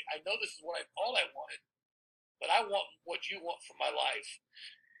 I know this is what I thought I wanted, but I want what you want for my life."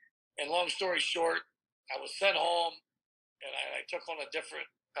 And long story short, I was sent home, and I took on a different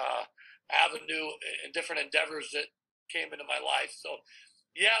avenue and different endeavors that came into my life. So,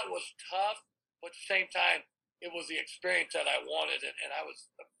 yeah, it was tough, but at the same time, it was the experience that I wanted, and I was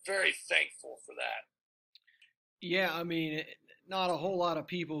very thankful for that. Yeah, I mean, not a whole lot of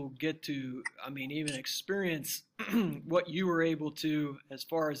people get to, I mean, even experience what you were able to as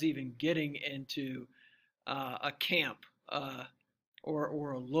far as even getting into a camp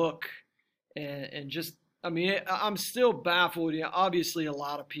or a look and just, I mean, I'm still baffled. You know, obviously, a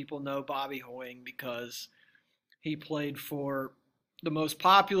lot of people know Bobby Hoying because he played for the most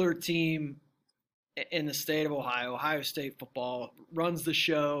popular team in the state of Ohio, Ohio State football, runs the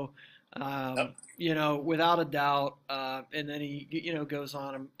show, Yep. you know, without a doubt. And then he, you know, goes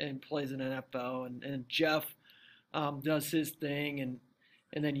on and plays in NFL. And Jeff does his thing.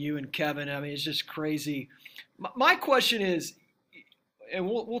 And then you and Kevin, I mean, it's just crazy. My question is, and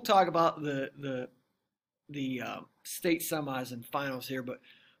we'll talk about the state semis and finals here, but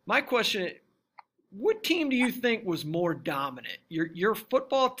my question, what team do you think was more dominant? Your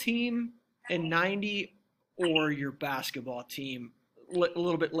football team in '90 or your basketball team a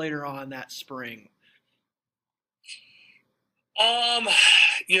little bit later on that spring? Um,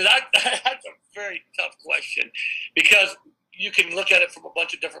 that's a very tough question because you can look at it from a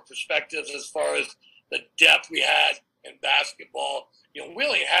bunch of different perspectives as far as the depth we had in basketball. You know, we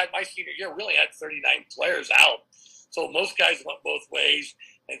only had my senior year, we only had 39 players out, so most guys went both ways,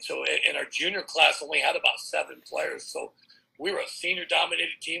 and so in our junior class only had about 7 players. So we were a senior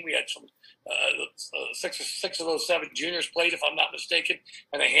dominated team. We had some six of those 7 juniors played, if I'm not mistaken,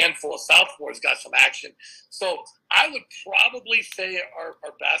 and a handful of sophomores got some action. So I would probably say our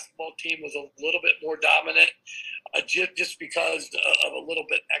basketball team was a little bit more dominant, just because of a little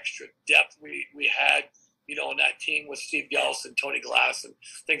bit extra depth we had, you know, on that team with Steve Gels and Tony Glass and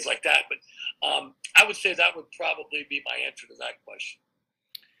things like that. But I would say that would probably be my answer to that question.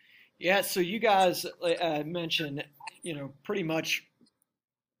 Yeah, so you guys mentioned, you know, pretty much,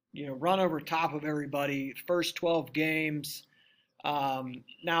 you know, run over top of everybody. First 12 games.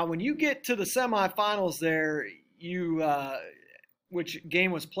 Now, when you get to the semifinals, there, you which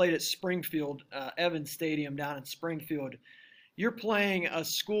game was played at Springfield, Evans Stadium down in Springfield. You're playing a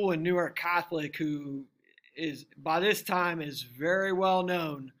school in Newark Catholic who is by this time is very well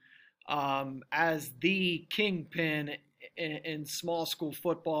known as the kingpin in small school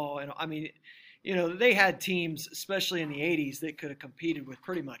football. And I mean, you know, they had teams, especially in the '80s, that could have competed with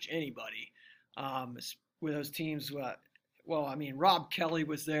pretty much anybody. With those teams, well, I mean, Rob Kelly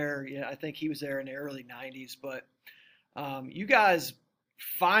was there. Yeah, I think he was there in the early '90s. But you guys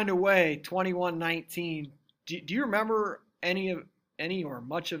find a way, 21-19. Do you remember any or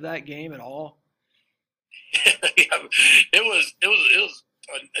much of that game at all? Yeah, it was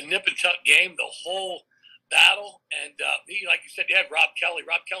a nip and tuck game the whole battle, and like you said, you had Rob Kelly.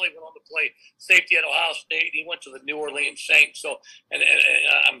 Rob Kelly went on to play safety at Ohio State. He went to the New Orleans Saints. So, and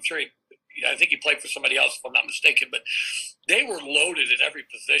I'm sure I think he played for somebody else if I'm not mistaken. But they were loaded at every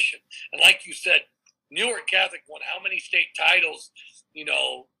position, and like you said, Newark Catholic won how many state titles? You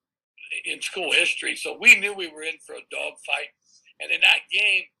know, in school history. So we knew we were in for a dogfight, and in that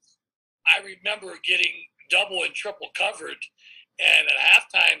game, I remember getting double and triple covered. And at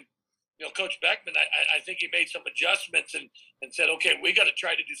halftime, you know, Coach Beckman, I think he made some adjustments and said, okay, we got to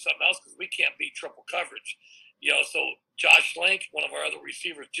try to do something else because we can't beat triple coverage. You know, so Josh Link, one of our other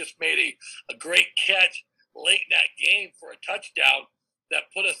receivers, just made a great catch late in that game for a touchdown that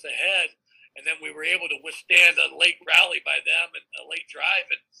put us ahead. And then we were able to withstand a late rally by them and a late drive,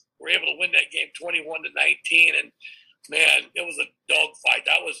 and we were able to win that game 21-19. And man, it was a dogfight.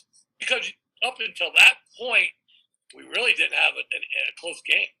 That was because up until that point, we really didn't have a close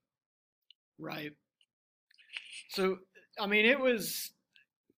game. Right. So, I mean, it was,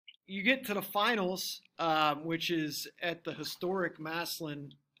 you get to the finals, which is at the historic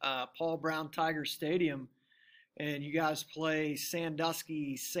Massillon Paul Brown Tiger Stadium, and you guys play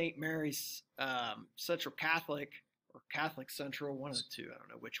Sandusky St. Mary's Central Catholic or Catholic Central, one of the two. I don't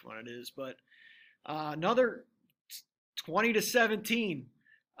know which one it is, but another 20-17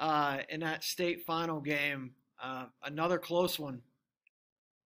 in that state final game. Another close one.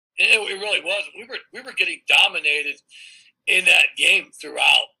 It really was. We were getting dominated in that game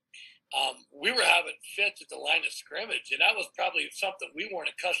throughout. We were having fits at the line of scrimmage, and that was probably something we weren't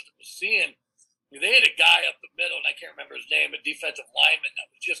accustomed to seeing They had a guy up the middle, and I can't remember his name, a defensive lineman that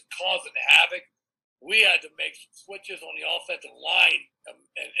was just causing havoc. We had to make some switches on the offensive line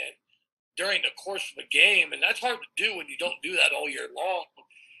and during the course of a game, and that's hard to do when you don't do that all year long.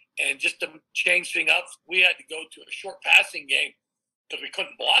 And just to change things up, we had to go to a short passing game because we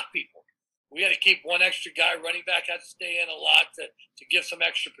couldn't block people. We had to keep one extra guy. Running back had to stay in a lot to give some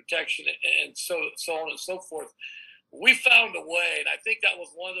extra protection, and so on and so forth. We found a way, and I think that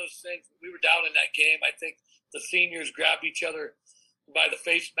was one of those things. We were down in that game. I think the seniors grabbed each other by the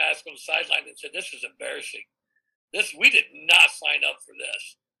face mask on the sideline and said, "This is embarrassing. We did not sign up for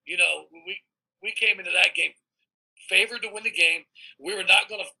this." You know, we came into that game favored to win the game. We were not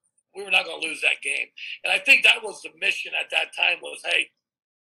going to lose that game, and I think that was the mission at that time. Was, hey,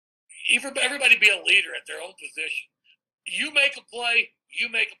 everybody be a leader at their own position. You make a play, you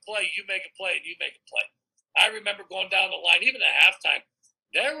make a play, you make a play, and you make a play. I remember going down the line, even at halftime,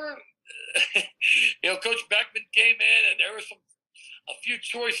 there were, Coach Beckman came in, and there were a few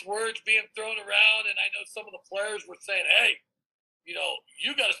choice words being thrown around, and I know some of the players were saying, "Hey,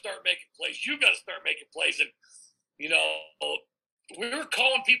 you got to start making plays. You got to start making plays." And we were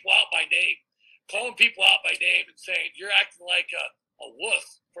calling people out by name, and saying, "You're acting like a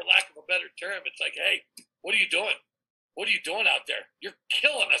wuss, for lack of a better term." It's like, "Hey, what are you doing? What are you doing out there? You're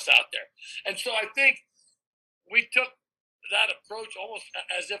killing us out there." And so I think we took that approach almost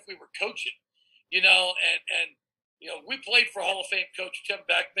as if we were coaching, and we played for Hall of Fame coach Tim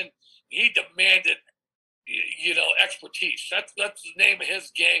Beckman. He demanded, expertise. That's the name of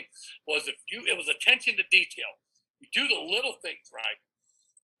his game. It was attention to detail. You do the little things right,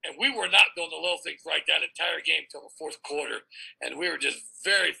 and we were not doing the little things right that entire game till the fourth quarter, and we were just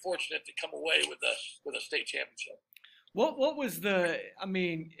very fortunate to come away with a state championship. What was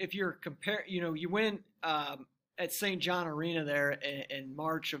if you're comparing, you win at St. John Arena there in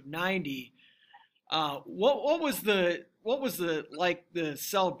March of '90. What was the the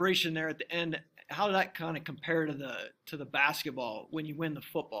celebration there at the end? How did that kind of compare to the basketball when you win the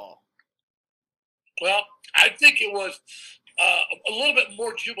football? Well, I think it was a little bit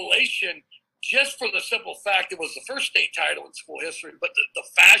more jubilation, just for the simple fact it was the first state title in school history, but the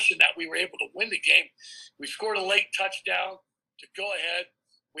fashion that we were able to win the game. We scored a late touchdown to go ahead.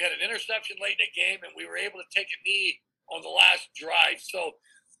 We had an interception late in the game, and we were able to take a knee on the last drive. So,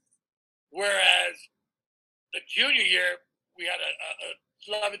 whereas the junior year, we had a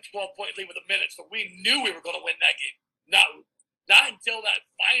 11, 12-point lead with a minute, so we knew we were going to win that game. Not until that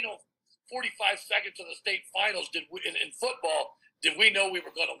final 45 seconds of the state finals in football did we know we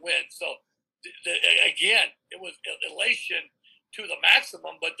were going to win. So, again, it was elation to the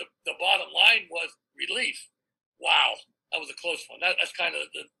maximum, but the bottom line was relief. Wow, that was a close one. That's kind of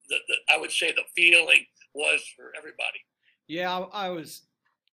the I would say the feeling was for everybody. Yeah, I was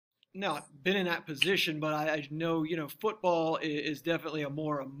not been in that position, but I know, football is definitely a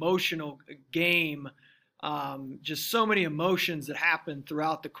more emotional game. Just so many emotions that happen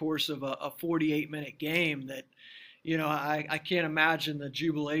throughout the course of a 48-minute game that, I can't imagine the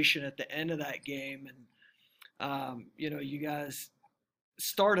jubilation at the end of that game. And, you guys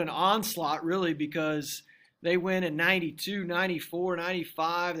start an onslaught really because they win in 92, 94,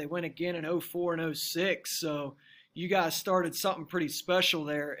 95. They win again in 04 and 06. So you guys started something pretty special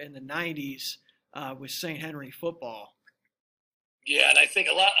there in the 90s with St. Henry football. Yeah, and I think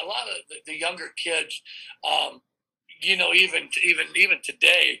a lot of the younger kids, even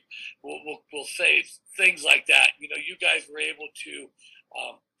today, will say things like that. You guys were able to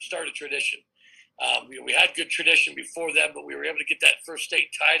start a tradition. We had good tradition before then, but we were able to get that first state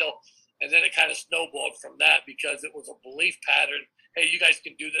title, and then it kind of snowballed from that because it was a belief pattern. Hey, you guys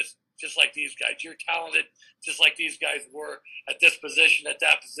can do this just like these guys. You're talented just like these guys were at this position, at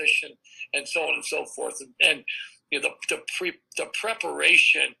that position, and so on and so forth. And the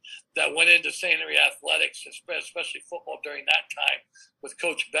preparation that went into St. Henry athletics, especially football during that time with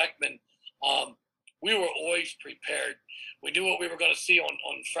Coach Beckman, we were always prepared. We knew what we were going to see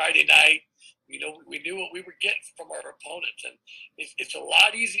on Friday night. We knew what we were getting from our opponents, and it's a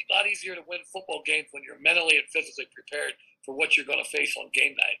lot easier to win football games when you're mentally and physically prepared for what you're going to face on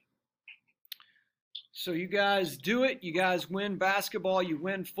game night. So you guys do it. You guys win basketball. You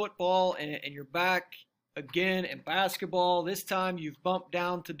win football, and you're back again in basketball. This time you've bumped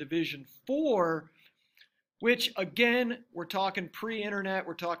down to Division IV, which again, we're talking pre-internet,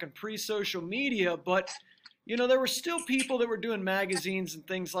 we're talking pre-social media, but there were still people that were doing magazines and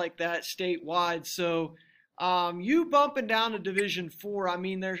things like that statewide. So you bumping down to Division IV, I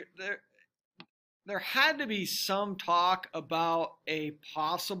mean, there had to be some talk about a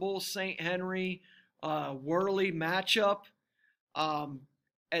possible St. Henry Worley matchup.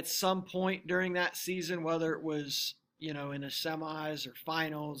 at some point during that season, whether it was, you know, in the semis or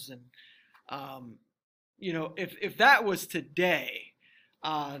finals. And, you know, if that was today,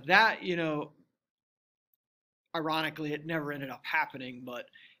 that, you know, ironically, it never ended up happening. But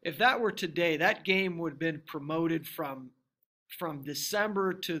if that were today, that game would have been promoted from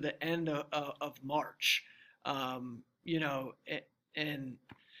December to the end of March. You know, and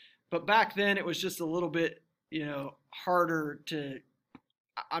but back then it was just a little bit, you know, harder to.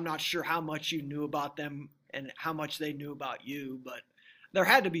 I'm not sure how much you knew about them and how much they knew about you, but there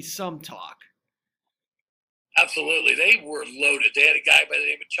had to be some talk. Absolutely. They were loaded. They had a guy by the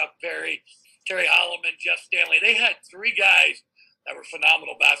name of Chuck Perry, Terry Holloman, Jeff Stanley. They had three guys that were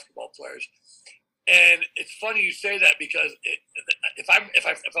phenomenal basketball players. And it's funny you say that because if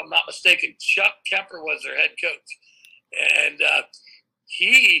I'm not mistaken, Chuck Kemper was their head coach, and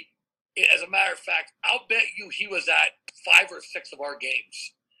he, as a matter of fact, I'll bet you he was at 5 or 6 of our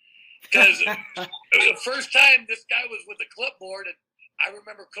games because it was the first time this guy was with the clipboard. And I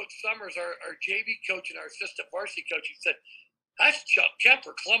remember Coach Summers, our JV coach and our assistant varsity coach, he said, "That's Chuck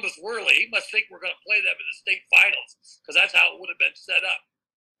Kemper, Columbus Worley. He must think we're going to play them in the state finals because that's how it would have been set up."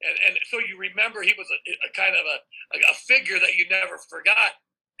 And so you remember he was a kind of a figure that you never forgot.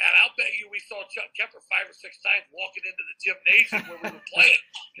 And I'll bet you we saw Chuck Kemper 5 or 6 times walking into the gymnasium where we were playing.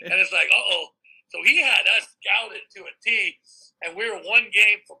 And it's like, uh-oh. So he had us scouted to a T, and we were one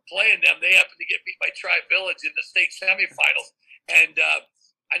game from playing them. They happened to get beat by Tri-Village in the state semifinals. And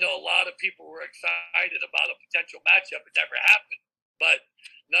I know a lot of people were excited about a potential matchup. It never happened. But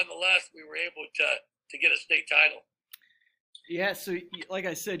nonetheless, we were able to get a state title. Yeah, so like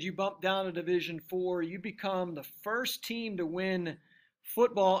I said, you bumped down to Division IV. You become the first team to win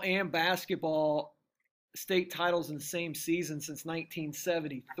football and basketball state titles in the same season since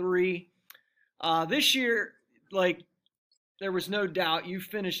 1973. This year, like, there was no doubt you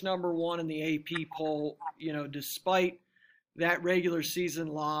finished number 1 in the AP poll, you know, despite that regular season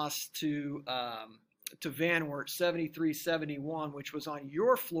loss to Van Wert, 73-71, which was on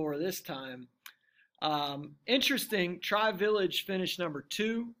your floor this time. Interesting, Tri-Village finished number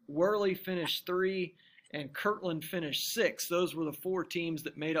 2, Worley finished 3, and Kirtland finished 6. Those were the 4 teams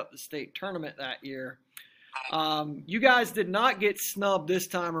that made up the state tournament that year. You guys did not get snubbed this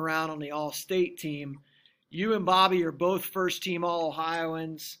time around on the all-state team. You and Bobby are both first-team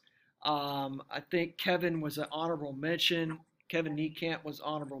All-Ohioans. I think Kevin was an honorable mention. Kevin Niekamp was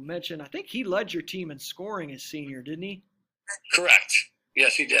honorable mention. I think he led your team in scoring his senior, didn't he? Correct.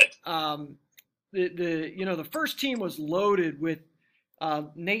 Yes, he did. The first team was loaded with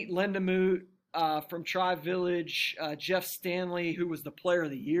Nate Lindemuth from Tri-Village, Jeff Stanley, who was the player of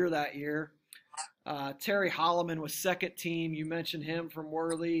the year that year. Terry Holloman was second team. You mentioned him from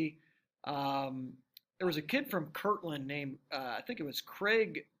Worley. There was a kid from Kirtland named, I think it was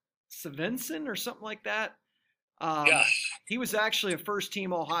Craig Svensson or something like that. Yes. He was actually a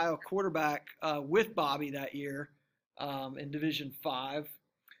first-team Ohio quarterback with Bobby that year in Division 5.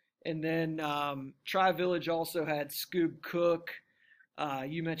 And then Tri-Village also had Scoob Cook.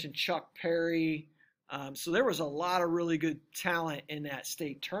 You mentioned Chuck Perry. So there was a lot of really good talent in that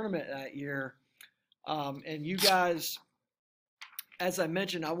state tournament that year. And you guys, as I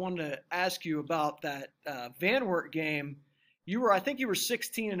mentioned, I wanted to ask you about that Van Wert game. I think you were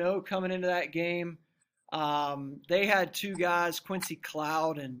 16-0 coming into that game. They had 2 guys, Quincy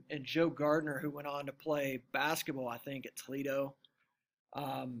Cloud and Joe Gardner, who went on to play basketball, I think, at Toledo.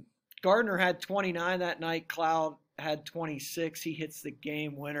 Gardner had 29 that night. Cloud had 26. He hits the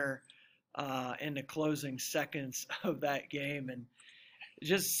game winner in the closing seconds of that game. And it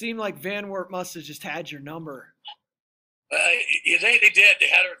just seemed like Van Wert must have just had your number. Yeah, they did. They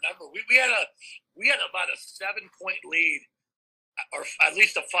had our number. We had about a 7-point lead, or at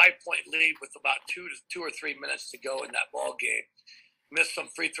least a 5-point lead, with about 2 or 3 minutes to go in that ball game. Missed some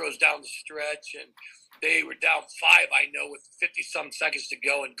free throws down the stretch, and they were down 5, I know, with 50-some seconds to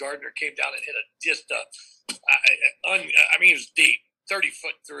go, and Gardner came down and hit he was deep,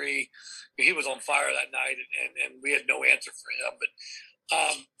 30-foot three. He was on fire that night, and we had no answer for him. But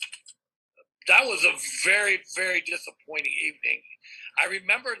that was a very, very disappointing evening. I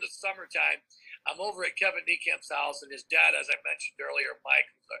remember in the summertime, I'm over at Kevin Niekamp's house, and his dad, as I mentioned earlier, Mike,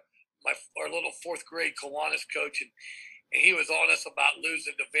 was our little 4th grade Kiwanis coach, and he was on us about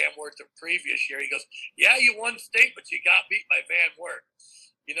losing to Van Wert the previous year. He goes, "Yeah, you won state, but you got beat by Van Wert."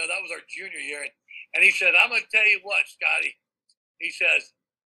 You know, that was our junior year. And he said, "I'm going to tell you what, Scotty." He says,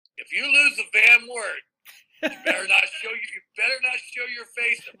 "If you lose to Van Wert, you better not show your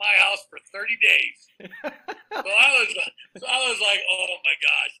face at my house for 30 days. So I was like, oh my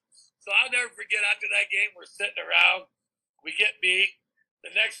gosh. So I'll never forget, after that game, we're sitting around, we get beat.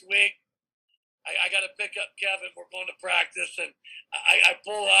 the next week, I got to pick up Kevin. We're going to practice, and I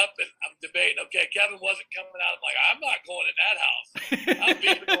pull up, and I'm debating. Okay, Kevin wasn't coming out. I'm like, I'm not going in that house. I'm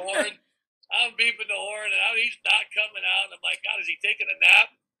beeping the horn. And he's not coming out. And I'm like, God, is he taking a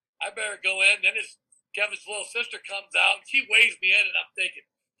nap? I better go in. Then Kevin's little sister comes out, and she waves me in, and I'm thinking.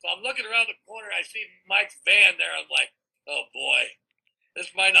 So I'm looking around the corner. I see Mike's van there. I'm like, oh boy,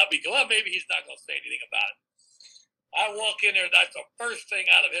 this might not be good. Well, maybe he's not going to say anything about it. I walk in there. That's the first thing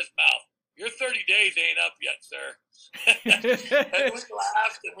out of his mouth. Your 30 days ain't up yet, sir. And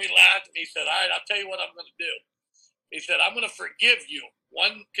we laughed, and he said, all right, I'll tell you what I'm going to do. He said, I'm going to forgive you.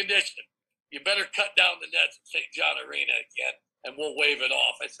 One condition. You better cut down the nets at St. John Arena again, and we'll wave it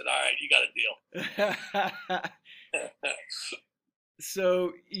off. I said, all right, you got a deal.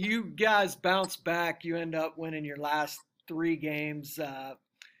 So you guys bounce back. You end up winning your last 3 games.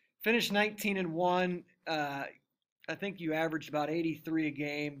 Finished 19-1. I think you averaged about 83 a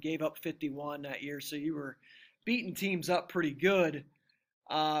game, gave up 51 that year, so you were beating teams up pretty good.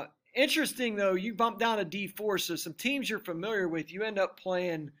 Interesting, though, you bumped down to D4, so some teams you're familiar with, you end up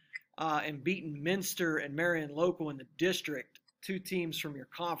playing and beating Minster and Marion Local in the district, 2 teams from your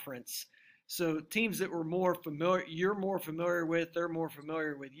conference. So teams that were more familiar, you're more familiar with, they're more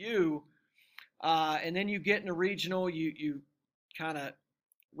familiar with you. And then you get in a regional, you kind of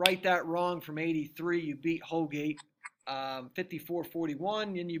right that wrong from 83, you beat Holgate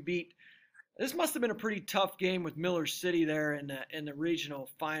 54-41, and you beat, this must have been a pretty tough game with Miller City there in the regional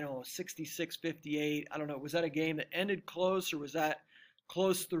final, 66-58. I don't know, was that a game that ended close, or was that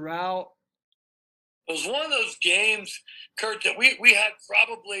close throughout? It was one of those games, Kurt, that we had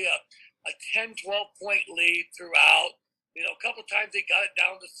probably a 10, 12-point lead throughout. You know, a couple times they got it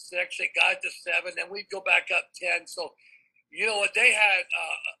down to 6, they got it to 7, then we'd go back up 10. So, you know what, they had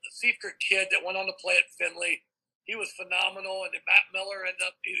a Seifert kid that went on to play at Findlay. He was phenomenal, and then Matt Miller ended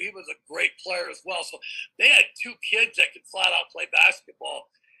up, he was a great player as well. So they had 2 kids that could flat out play basketball,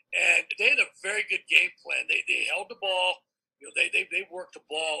 and they had a very good game plan. They held the ball. You know, they worked the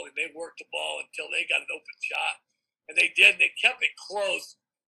ball, and they worked the ball until they got an open shot. And they did, and they kept it close.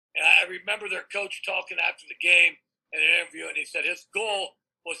 And I remember their coach talking after the game in an interview, and he said his goal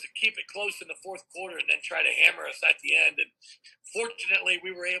was to keep it close in the 4th quarter and then try to hammer us at the end. And fortunately,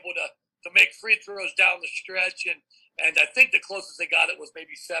 we were able to make free throws down the stretch, and I think the closest they got it was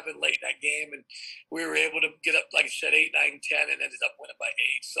maybe 7 late in that game, and we were able to get up, like I said, 8, 9, 10, and ended up winning by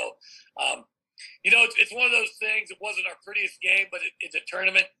 8. So, you know, it's one of those things. It wasn't our prettiest game, but it's a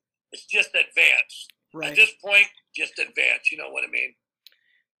tournament. It's just advance. Right. At this point, just advance. You know what I mean?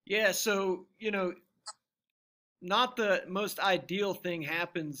 Yeah. So, you know, not the most ideal thing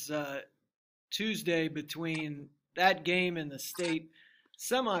happens Tuesday between that game and the state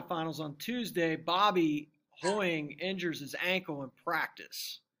semifinals on Tuesday. Bobby Hoying injures his ankle in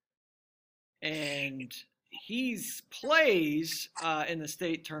practice, and he plays in the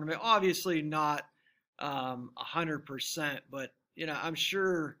state tournament. Obviously not 100%, but you know, I'm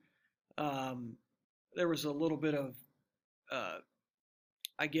sure there was a little bit of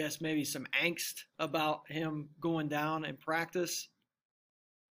I guess maybe some angst about him going down in practice.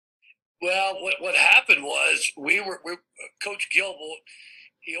 Well, what happened was we Coach Gilbo,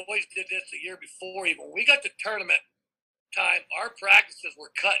 he always did this the year before. Even when we got to tournament time, our practices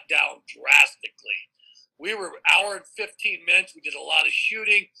were cut down drastically. We were an hour and 15 minutes. We did a lot of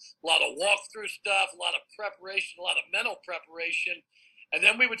shooting, a lot of walkthrough stuff, a lot of preparation, a lot of mental preparation, and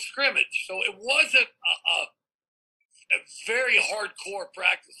then we would scrimmage. So it wasn't a very hardcore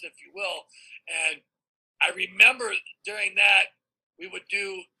practice, if you will. And I remember during that, we would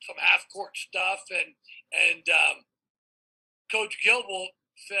do some half-court stuff, and Coach Gilbo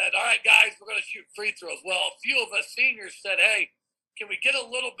said, all right, guys, we're going to shoot free throws. Well, a few of us seniors said, hey, can we get a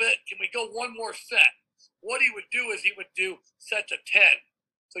little bit, can we go one more set? What he would do is he would do sets of 10.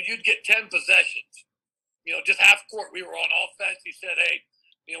 So you'd get 10 possessions. You know, just half court. We were on offense. He said, hey,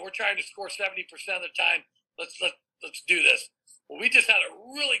 you know, we're trying to score 70% of the time. Let's do this. Well, we just had a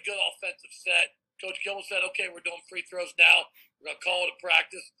really good offensive set. Coach Gilbo said, okay, we're doing free throws now. We're going to call it a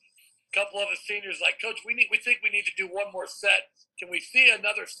practice. A couple of us seniors like, Coach, we think we need to do one more set. Can we see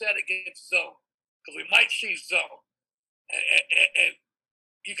another set against zone? Because we might see zone. And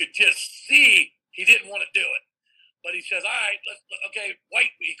you could just see he didn't want to do it. But he says, all right, okay,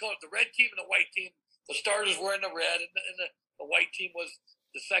 white. He called it the red team and the white team. The starters were in the red, and the white team was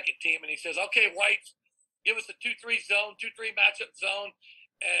the second team. And he says, okay, whites, give us a 2-3 zone, 2-3 matchup zone,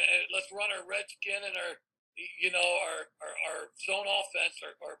 and let's run our red skin and our zone offense,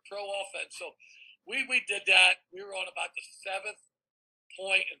 our pro offense. So we did that. We were on about the 7th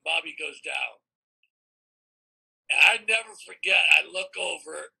point, and Bobby goes down. I never forget. I look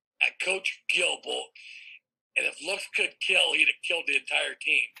over at Coach Gilbolt, and if looks could kill, he'd have killed the entire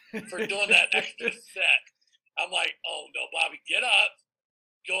team for doing that extra set. I'm like, oh no, Bobby, get up,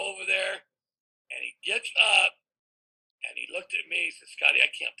 go over there, and he gets up, and he looked at me. He said, Scotty, I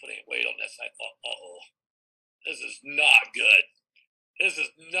can't put any weight on this. I thought, oh, this is not good. This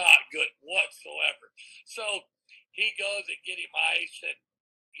is not good whatsoever. So he goes and get him ice, and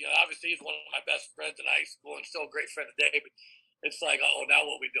obviously he's one of my best friends in high school and still a great friend today. But it's like, oh, now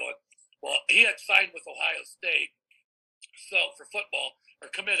what are we doing? Well, he had signed with Ohio State, so for football or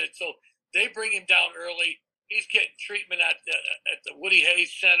committed. So they bring him down early. He's getting treatment at the Woody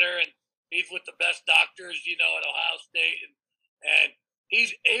Hayes Center, and he's with the best doctors, at Ohio State, and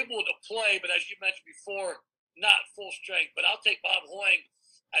he's able to play. But as you mentioned before, not full strength. But I'll take Bob Hoying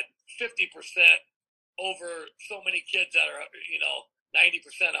at 50% over so many kids that are 90%,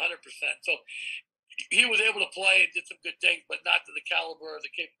 100%. So he was able to play and did some good things, but not to the caliber or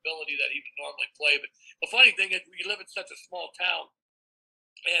the capability that he would normally play. But the funny thing is, we live in such a small town,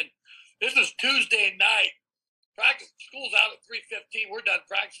 and this is Tuesday night. Practice, school's out at 3:15. We're done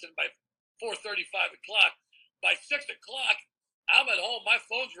practicing by 4:30, 5 o'clock. By 6 o'clock, I'm at home. My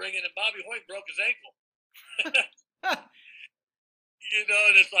phone's ringing, and Bobby Hoying broke his ankle. And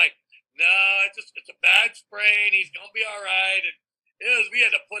it's like, no, it's a bad sprain. He's gonna be all right. And we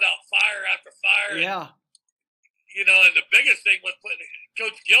had to put out fire after fire. Yeah. And the biggest thing was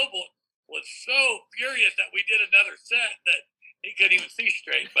Coach Gilbolt was so furious that we did another set that he couldn't even see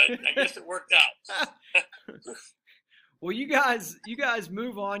straight. But I guess it worked out. Well, you guys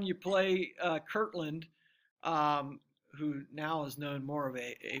move on. You play Kirtland, who now is known more of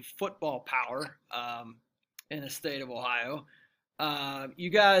a football power in the state of Ohio.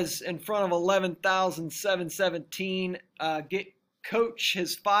 You guys, in front of 11,717, get Coach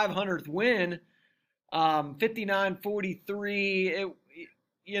his 500th win, 59-43.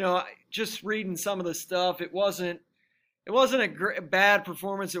 Just reading some of the stuff, it wasn't a bad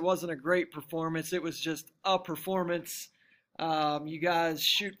performance. It wasn't a great performance. It was just a performance. You guys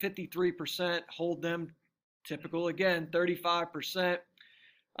shoot 53%, hold them typical again, 35%.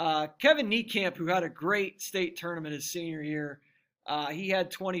 Kevin Niekamp, who had a great state tournament his senior year, he had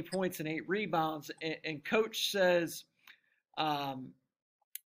 20 points and 8 rebounds. And Coach says that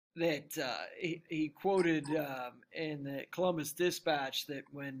he quoted in the Columbus Dispatch that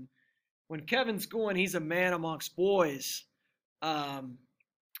when Kevin's going, he's a man amongst boys.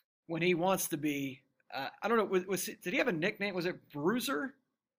 When he wants to be, I don't know. Did he have a nickname? Was it Bruiser?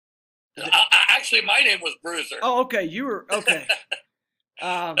 Actually, my name was Bruiser. Oh, okay. You were okay.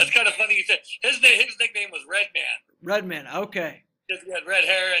 That's kind of funny you said. His nickname was Redman. Redman. Okay. Because he had red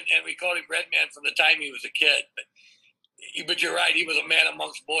hair, and we called him Redman from the time he was a kid. But you're right. He was a man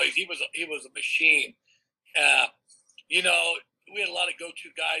amongst boys. He was a machine. We had a lot of go-to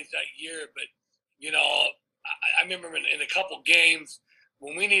guys that year, but I remember in a couple games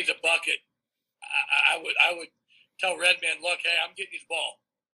when we needed a bucket, I would tell Redman, look, hey, I'm getting you the ball.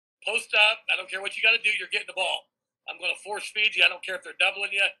 Post up. I don't care what you got to do. You're getting the ball. I'm going to force feed you. I don't care if they're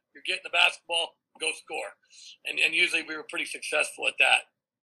doubling you. You're getting the basketball. Go score. And usually we were pretty successful at that.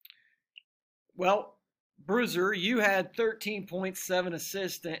 Well, Bruiser, you had 13.7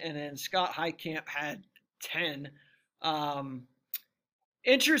 assists, and then Scott Heitkamp had 10.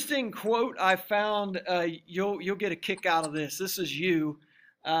 Interesting quote I found. You'll get a kick out of this. This is you.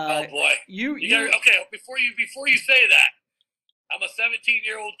 Oh boy. Okay. Before you say that, I'm a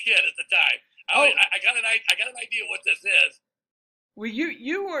 17-year-old kid at the time. I got an idea what this is. Well,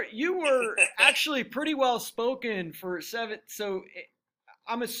 you were actually pretty well spoken for 7. So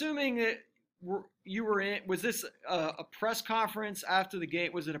I'm assuming that you were in. Was this a press conference after the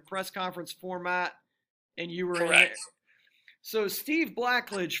game? Was it a press conference format? And you were correct. In there? So Steve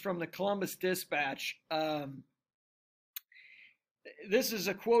Blackledge from the Columbus Dispatch. This is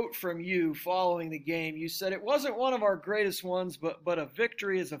a quote from you following the game. You said, "It wasn't one of our greatest ones, but a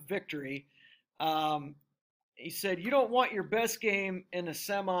victory is a victory." He said, "You don't want your best game in the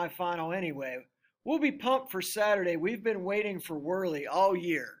semifinal anyway. We'll be pumped for Saturday. We've been waiting for Worley all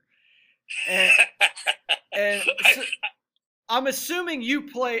year." And so, I'm assuming you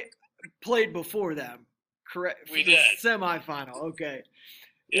played before them, correct? We did. Semifinal, okay.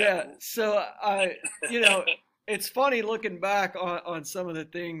 Yeah. So it's funny looking back on some of the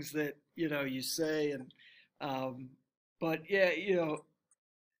things that you say, and but yeah,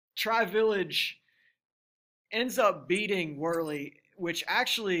 Tri-Village ends up beating Worley, which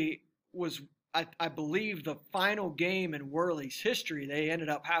actually was, I believe, the final game in Worley's history. They ended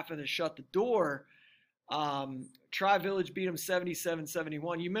up having to shut the door. Tri-Village beat them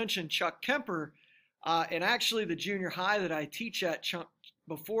 77-71. You mentioned Chuck Kemper. And actually, the junior high that I teach at,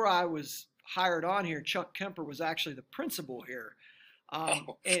 before I was hired on here, Chuck Kemper was actually the principal here.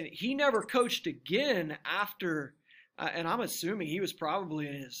 And he never coached again after, and I'm assuming he was probably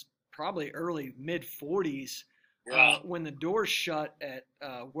in his early mid 40s when the doors shut at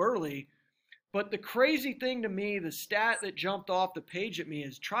Worley. But the crazy thing to me, the stat that jumped off the page at me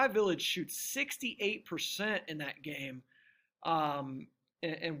is Tri-Village shoots 68% in that game,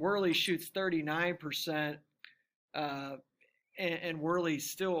 and Worley shoots 39%, and Worley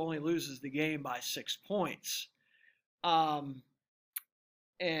still only loses the game by 6 points. A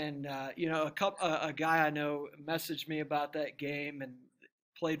guy I know messaged me about that game and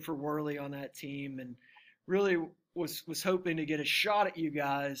played for Worley on that team, and really was hoping to get a shot at you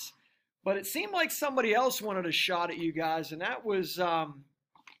guys. But it seemed like somebody else wanted a shot at you guys, and that was the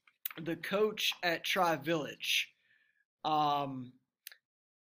coach at Tri-Village.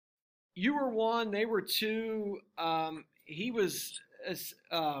 You were one, they were two. He was,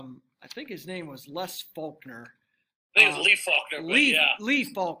 I think his name was Les Faulkner. I think it was Lee Faulkner. Lee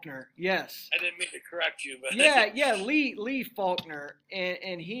Faulkner, yes. I didn't mean to correct you, but Lee Faulkner,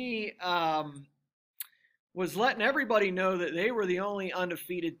 and he was letting everybody know that they were the only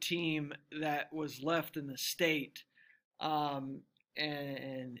undefeated team that was left in the state. And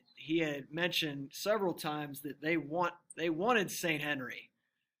he had mentioned several times that they wanted St. Henry.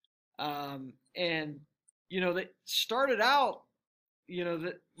 And they started out,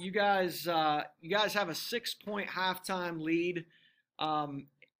 that you guys have a 6-point halftime lead. And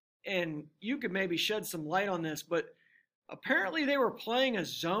you could maybe shed some light on this, but apparently they were playing a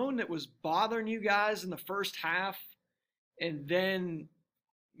zone that was bothering you guys in the first half, and then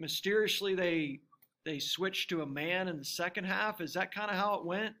mysteriously they switched to a man in the second half. Is that kind of how it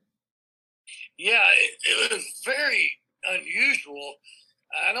went? Yeah, it was very unusual.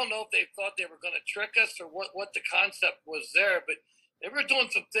 I don't know if they thought they were going to trick us or what the concept was there, but they were doing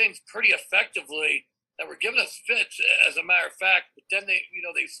some things pretty effectively that were giving us fits, as a matter of fact. But then they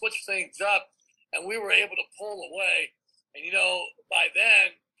switched things up, and we were able to pull away. And, by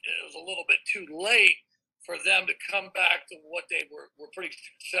then, it was a little bit too late for them to come back to what they were pretty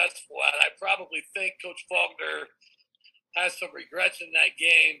successful at. I probably think Coach Faulkner has some regrets in that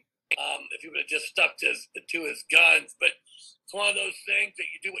game if he would have just stuck to his guns. But it's one of those things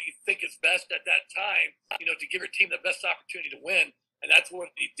that you do what you think is best at that time, to give your team the best opportunity to win. And that's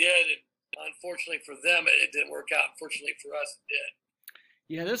what he did. And unfortunately for them, it didn't work out. Unfortunately for us, it did.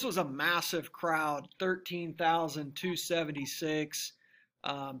 Yeah, this was a massive crowd, 13,276.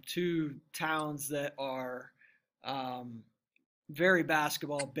 Two towns that are very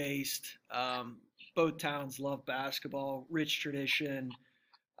basketball based. Both towns love basketball, rich tradition.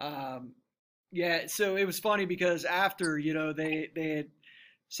 So it was funny because after,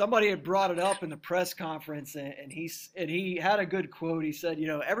 somebody had brought it up in the press conference, and he had a good quote. He said,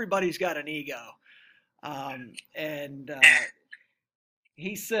 everybody's got an ego.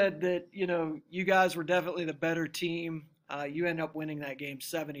 He said that, you guys were definitely the better team. You end up winning that game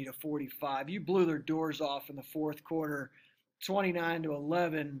 70-45. You blew their doors off in the fourth quarter,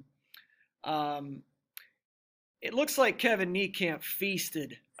 29-11. It looks like Kevin Niekamp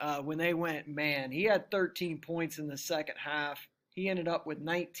feasted when they went man. He had 13 points in the second half. He ended up with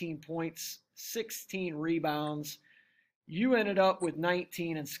 19 points, 16 rebounds. You ended up with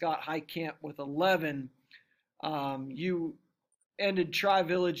 19 and Scott Heitkamp with 11. You ended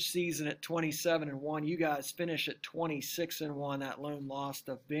Tri-Village season at 27-1. You guys finished at 26-1. That lone loss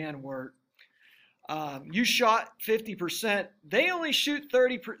to Van Wert. You shot 50%. They only shoot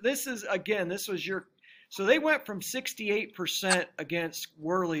 30%. This was your. So they went from 68% against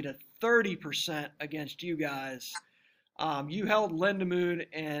Worley to 30% against you guys. You held Lindemood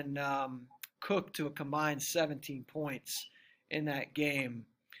and Cook to a combined 17 points in that game.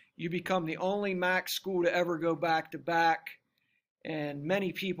 You become the only MAC school to ever go back-to-back, and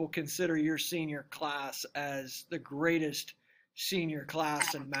many people consider your senior class as the greatest senior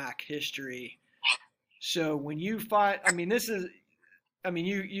class in MAC history. So when you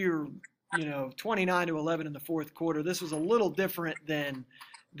you're 29-11 in the fourth quarter. This was a little different than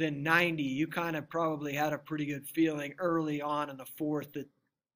 90. You kind of probably had a pretty good feeling early on in the fourth that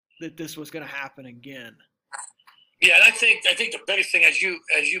this was going to happen again. Yeah, and I think the biggest thing, as you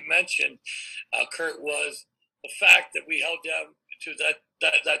mentioned, Kurt, was the fact that we held them to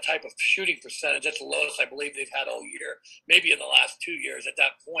that type of shooting percentage. That's the lowest I believe they've had all year, maybe in the last 2 years at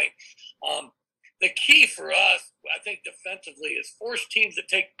that point. The key for us, I think, defensively is force teams to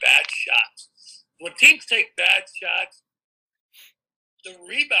take bad shots. When teams take bad shots, the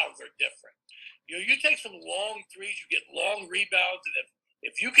rebounds are different. You take some long threes, you get long rebounds, and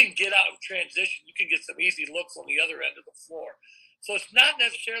if you can get out of transition, you can get some easy looks on the other end of the floor. So it's not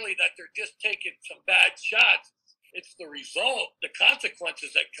necessarily that they're just taking some bad shots. It's the result, the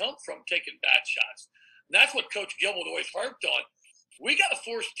consequences that come from taking bad shots. And that's what Coach Gilbert always harped on. We got to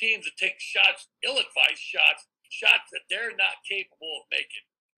force teams to take shots, ill-advised shots that they're not capable of making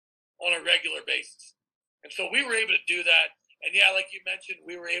on a regular basis. And so we were able to do that. And yeah, like you mentioned,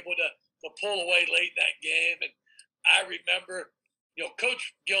 we were able to pull away late in that game. And I remember,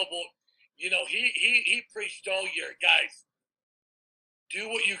 Coach Gilbert, he preached all year, guys, do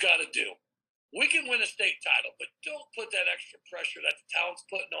what you got to do. We can win a state title, but don't put that extra pressure that the town's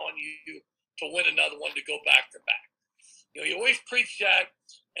putting on you to win another one to go back to back. You always preach that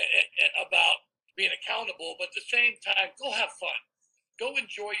about being accountable, but at the same time, go have fun. Go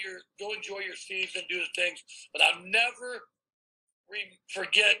enjoy your season, do the things. But I'll never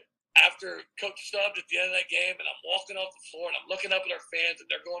forget after Coach subbed at the end of that game, and I'm walking off the floor, and I'm looking up at our fans,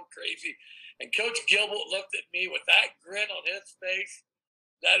 and they're going crazy. And Coach Gilbert looked at me with that grin on his face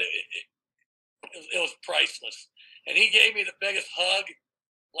that it was priceless. And he gave me the biggest hug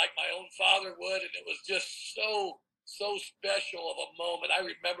like my own father would, and it was just so special of a moment. I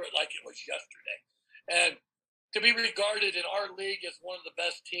remember it like it was yesterday. And to be regarded in our league as one of the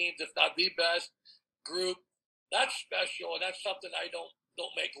best teams, if not the best group, that's special, and that's something I don't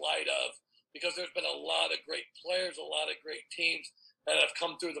make light of, because there's been a lot of great players, a lot of great teams that have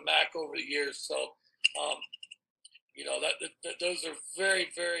come through the MAC over the years. So, those are very,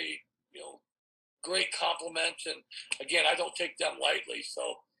 very, great compliments. And again, I don't take them lightly.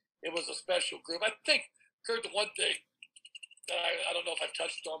 So it was a special group. I think, Kurt, the one thing that I don't know if I've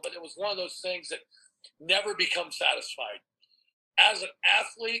touched on, but it was one of those things that never become satisfied. As an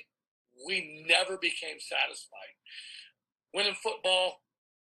athlete, we never became satisfied. Winning football,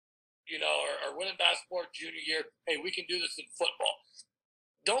 or winning basketball junior year, hey, we can do this in football.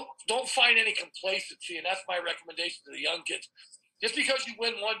 Don't find any complacency, and that's my recommendation to the young kids. Just because you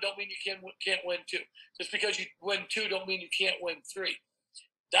win one, don't mean you can't win two. Just because you win two, don't mean you can't win three.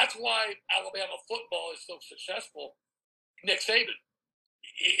 That's why Alabama football is so successful. Nick Saban,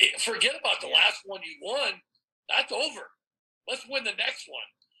 forget about the last one you won. That's over. Let's win the next one.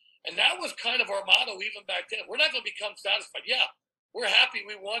 And that was kind of our motto even back then. We're not going to become satisfied. Yeah, we're happy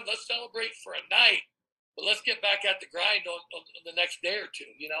we won. Let's celebrate for a night, but let's get back at the grind on the next day or two,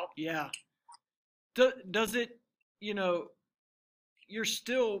 Yeah. Does it,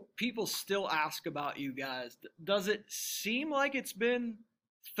 people still ask about you guys. Does it seem like it's been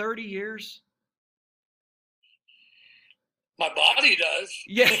 30 years? My body does.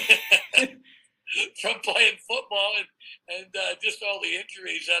 Yeah. From playing football and just all the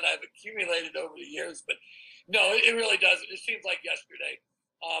injuries that I've accumulated over the years. But no, it really doesn't. It seems like yesterday.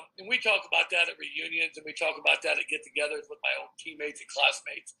 And we talk about that at reunions, and we talk about that at get-togethers with my own teammates and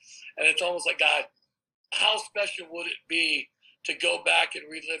classmates. And it's almost like, God, how special would it be to go back and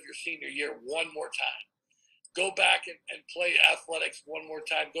relive your senior year one more time? Go back and play athletics one more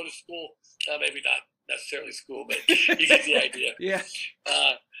time. Go to school. Maybe not necessarily school, but you get the idea. Yeah.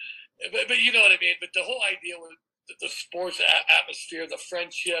 But you know what I mean. But the whole idea with the sports atmosphere, the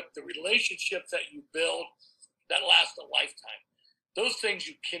friendship, the relationships that you build that last a lifetime, those things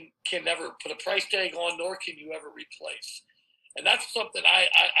you can never put a price tag on, nor can you ever replace. And that's something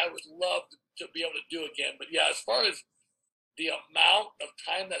I would love to be able to do again. But yeah, as far as the amount of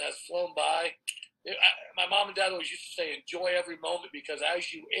time that has flown by, my mom and dad always used to say, enjoy every moment, because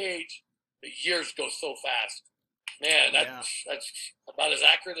as you age, the years go so fast. Man, that's about as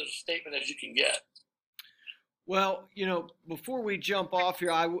accurate as a statement as you can get. Well, before we jump off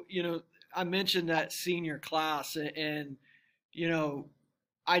here, I mentioned that senior class, and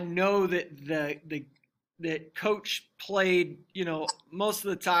I know that Coach played, most of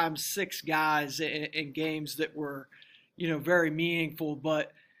the time 6 guys in games that were, very meaningful,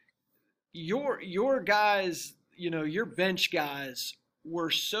 but your guys, your bench guys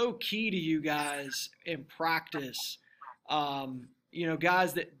were so key to you guys in practice.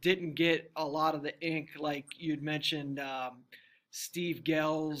 Guys that didn't get a lot of the ink, like you'd mentioned, Steve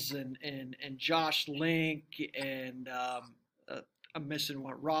Gels and Josh Link, and I'm missing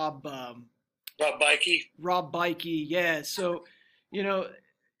one, Rob Bikey. Rob Bikey, yeah. So,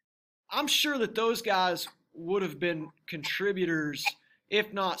 I'm sure that those guys would have been contributors,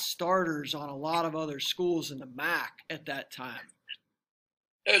 if not starters, on a lot of other schools in the MAC at that time.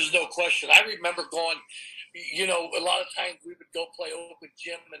 There's no question. I remember going, a lot of times we would go play open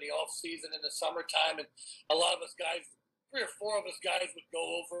gym in the off season in the summertime, and a lot of us guys, 3 or 4 of us guys would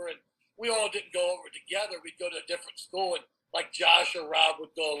go over, and we all didn't go over together. We'd go to a different school, and like Josh or Rob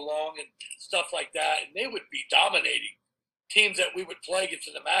would go along and stuff like that, and they would be dominating teams that we would play against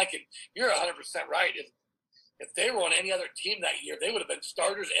in the MAC, and you're 100% right. If they were on any other team that year, they would have been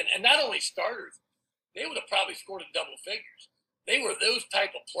starters, and not only starters, they would have probably scored in double figures. They were those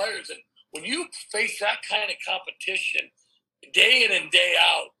type of players, and when you face that kind of competition day in and day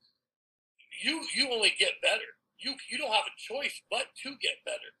out, you only get better. You don't have a choice but to get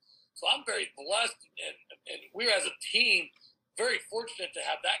better. So I'm very blessed, and we're as a team very fortunate to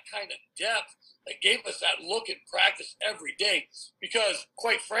have that kind of depth that gave us that look in practice every day. Because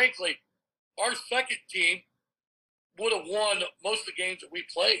quite frankly, our second team would have won most of the games that we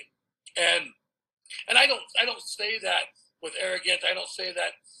played, and I don't say that with arrogance. I don't say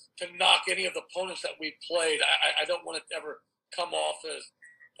that to knock any of the opponents that we played. I don't want it to ever come off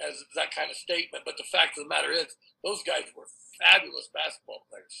as that kind of statement. But the fact of the matter is, those guys were fabulous basketball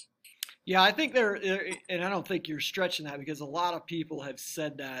players. Yeah, I think they're, and I don't think you're stretching that because a lot of people have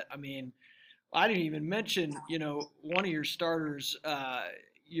said that. I mean, I didn't even mention, one of your starters,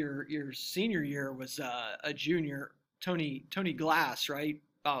 your senior year was a junior, Tony Glass, right?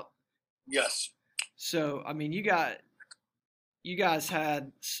 Yes. So I mean, you guys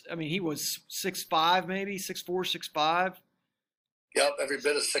had, I mean, he was 6'5", maybe 6'4", 6'5". Yep, every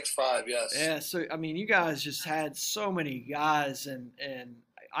bit of 6'5", yes. Yeah, so I mean, you guys just had so many guys, and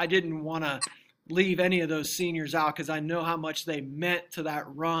I didn't want to leave any of those seniors out because I know how much they meant to that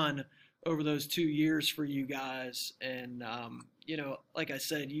run over those 2 years for you guys. And like I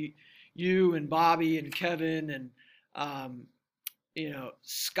said, you and Bobby and Kevin and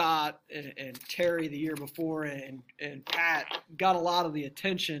Scott and Terry the year before and Pat got a lot of the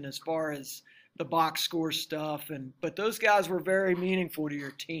attention as far as the box score stuff, but those guys were very meaningful to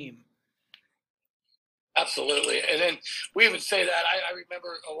your team. Absolutely. And then we even say that, I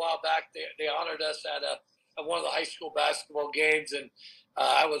remember a while back they honored us at one of the high school basketball games, and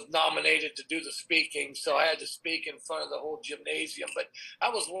I was nominated to do the speaking, so I had to speak in front of the whole gymnasium. But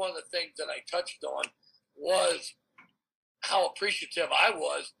that was one of the things that I touched on, was how appreciative I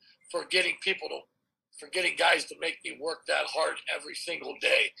was for getting guys to make me work that hard every single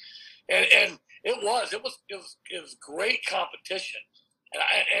day. And it was great competition.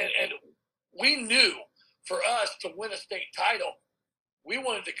 And we knew for us to win a state title, we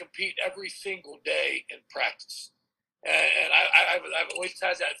wanted to compete every single day in practice. And I've always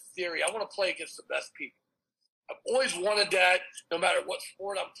had that theory. I want to play against the best people. I've always wanted that, no matter what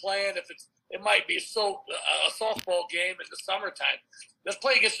sport I'm playing. It might be a softball game in the summertime. Let's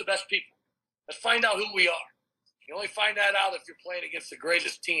play against the best people. Let's find out who we are. You only find that out if you're playing against the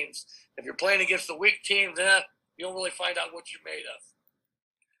greatest teams. If you're playing against the weak teams, you don't really find out what you're made of.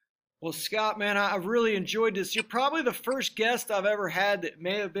 Well, Scott, man, I've really enjoyed this. You're probably the first guest I've ever had that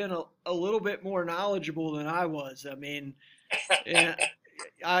may have been a little bit more knowledgeable than I was. I mean,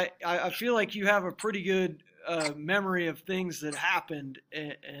 I feel like you have a pretty good memory of things that happened,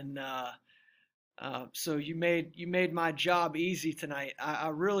 and so you made my job easy tonight. I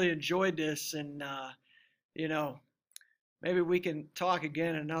really enjoyed this, and maybe we can talk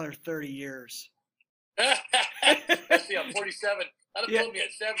again in another 30 years. Especially I'm 47. I'd have told me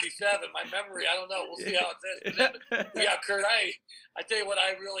at 77. My memory, I don't know. We'll see how it is. Yeah, Kurt, I tell you what,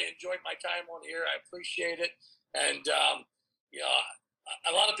 I really enjoyed my time on here. I appreciate it. And,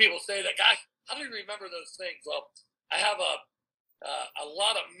 a lot of people say that, gosh, how do you remember those things? Well, I have a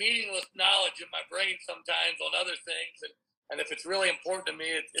lot of meaningless knowledge in my brain sometimes on other things. And if it's really important to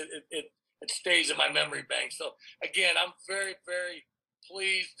me, it stays in my memory bank. So, again, I'm very, very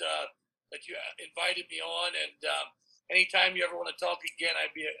pleased that you invited me on. And anytime you ever want to talk again,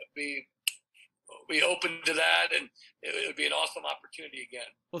 I'd be open to that, and it would be an awesome opportunity again.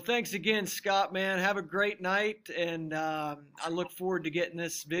 Well, thanks again, Scott, man. Have a great night, and I look forward to getting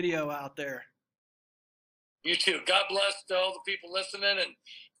this video out there. You too. God bless to all the people listening, and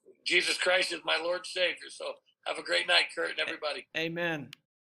Jesus Christ is my Lord and Savior. So have a great night, Kurt, and everybody. Amen.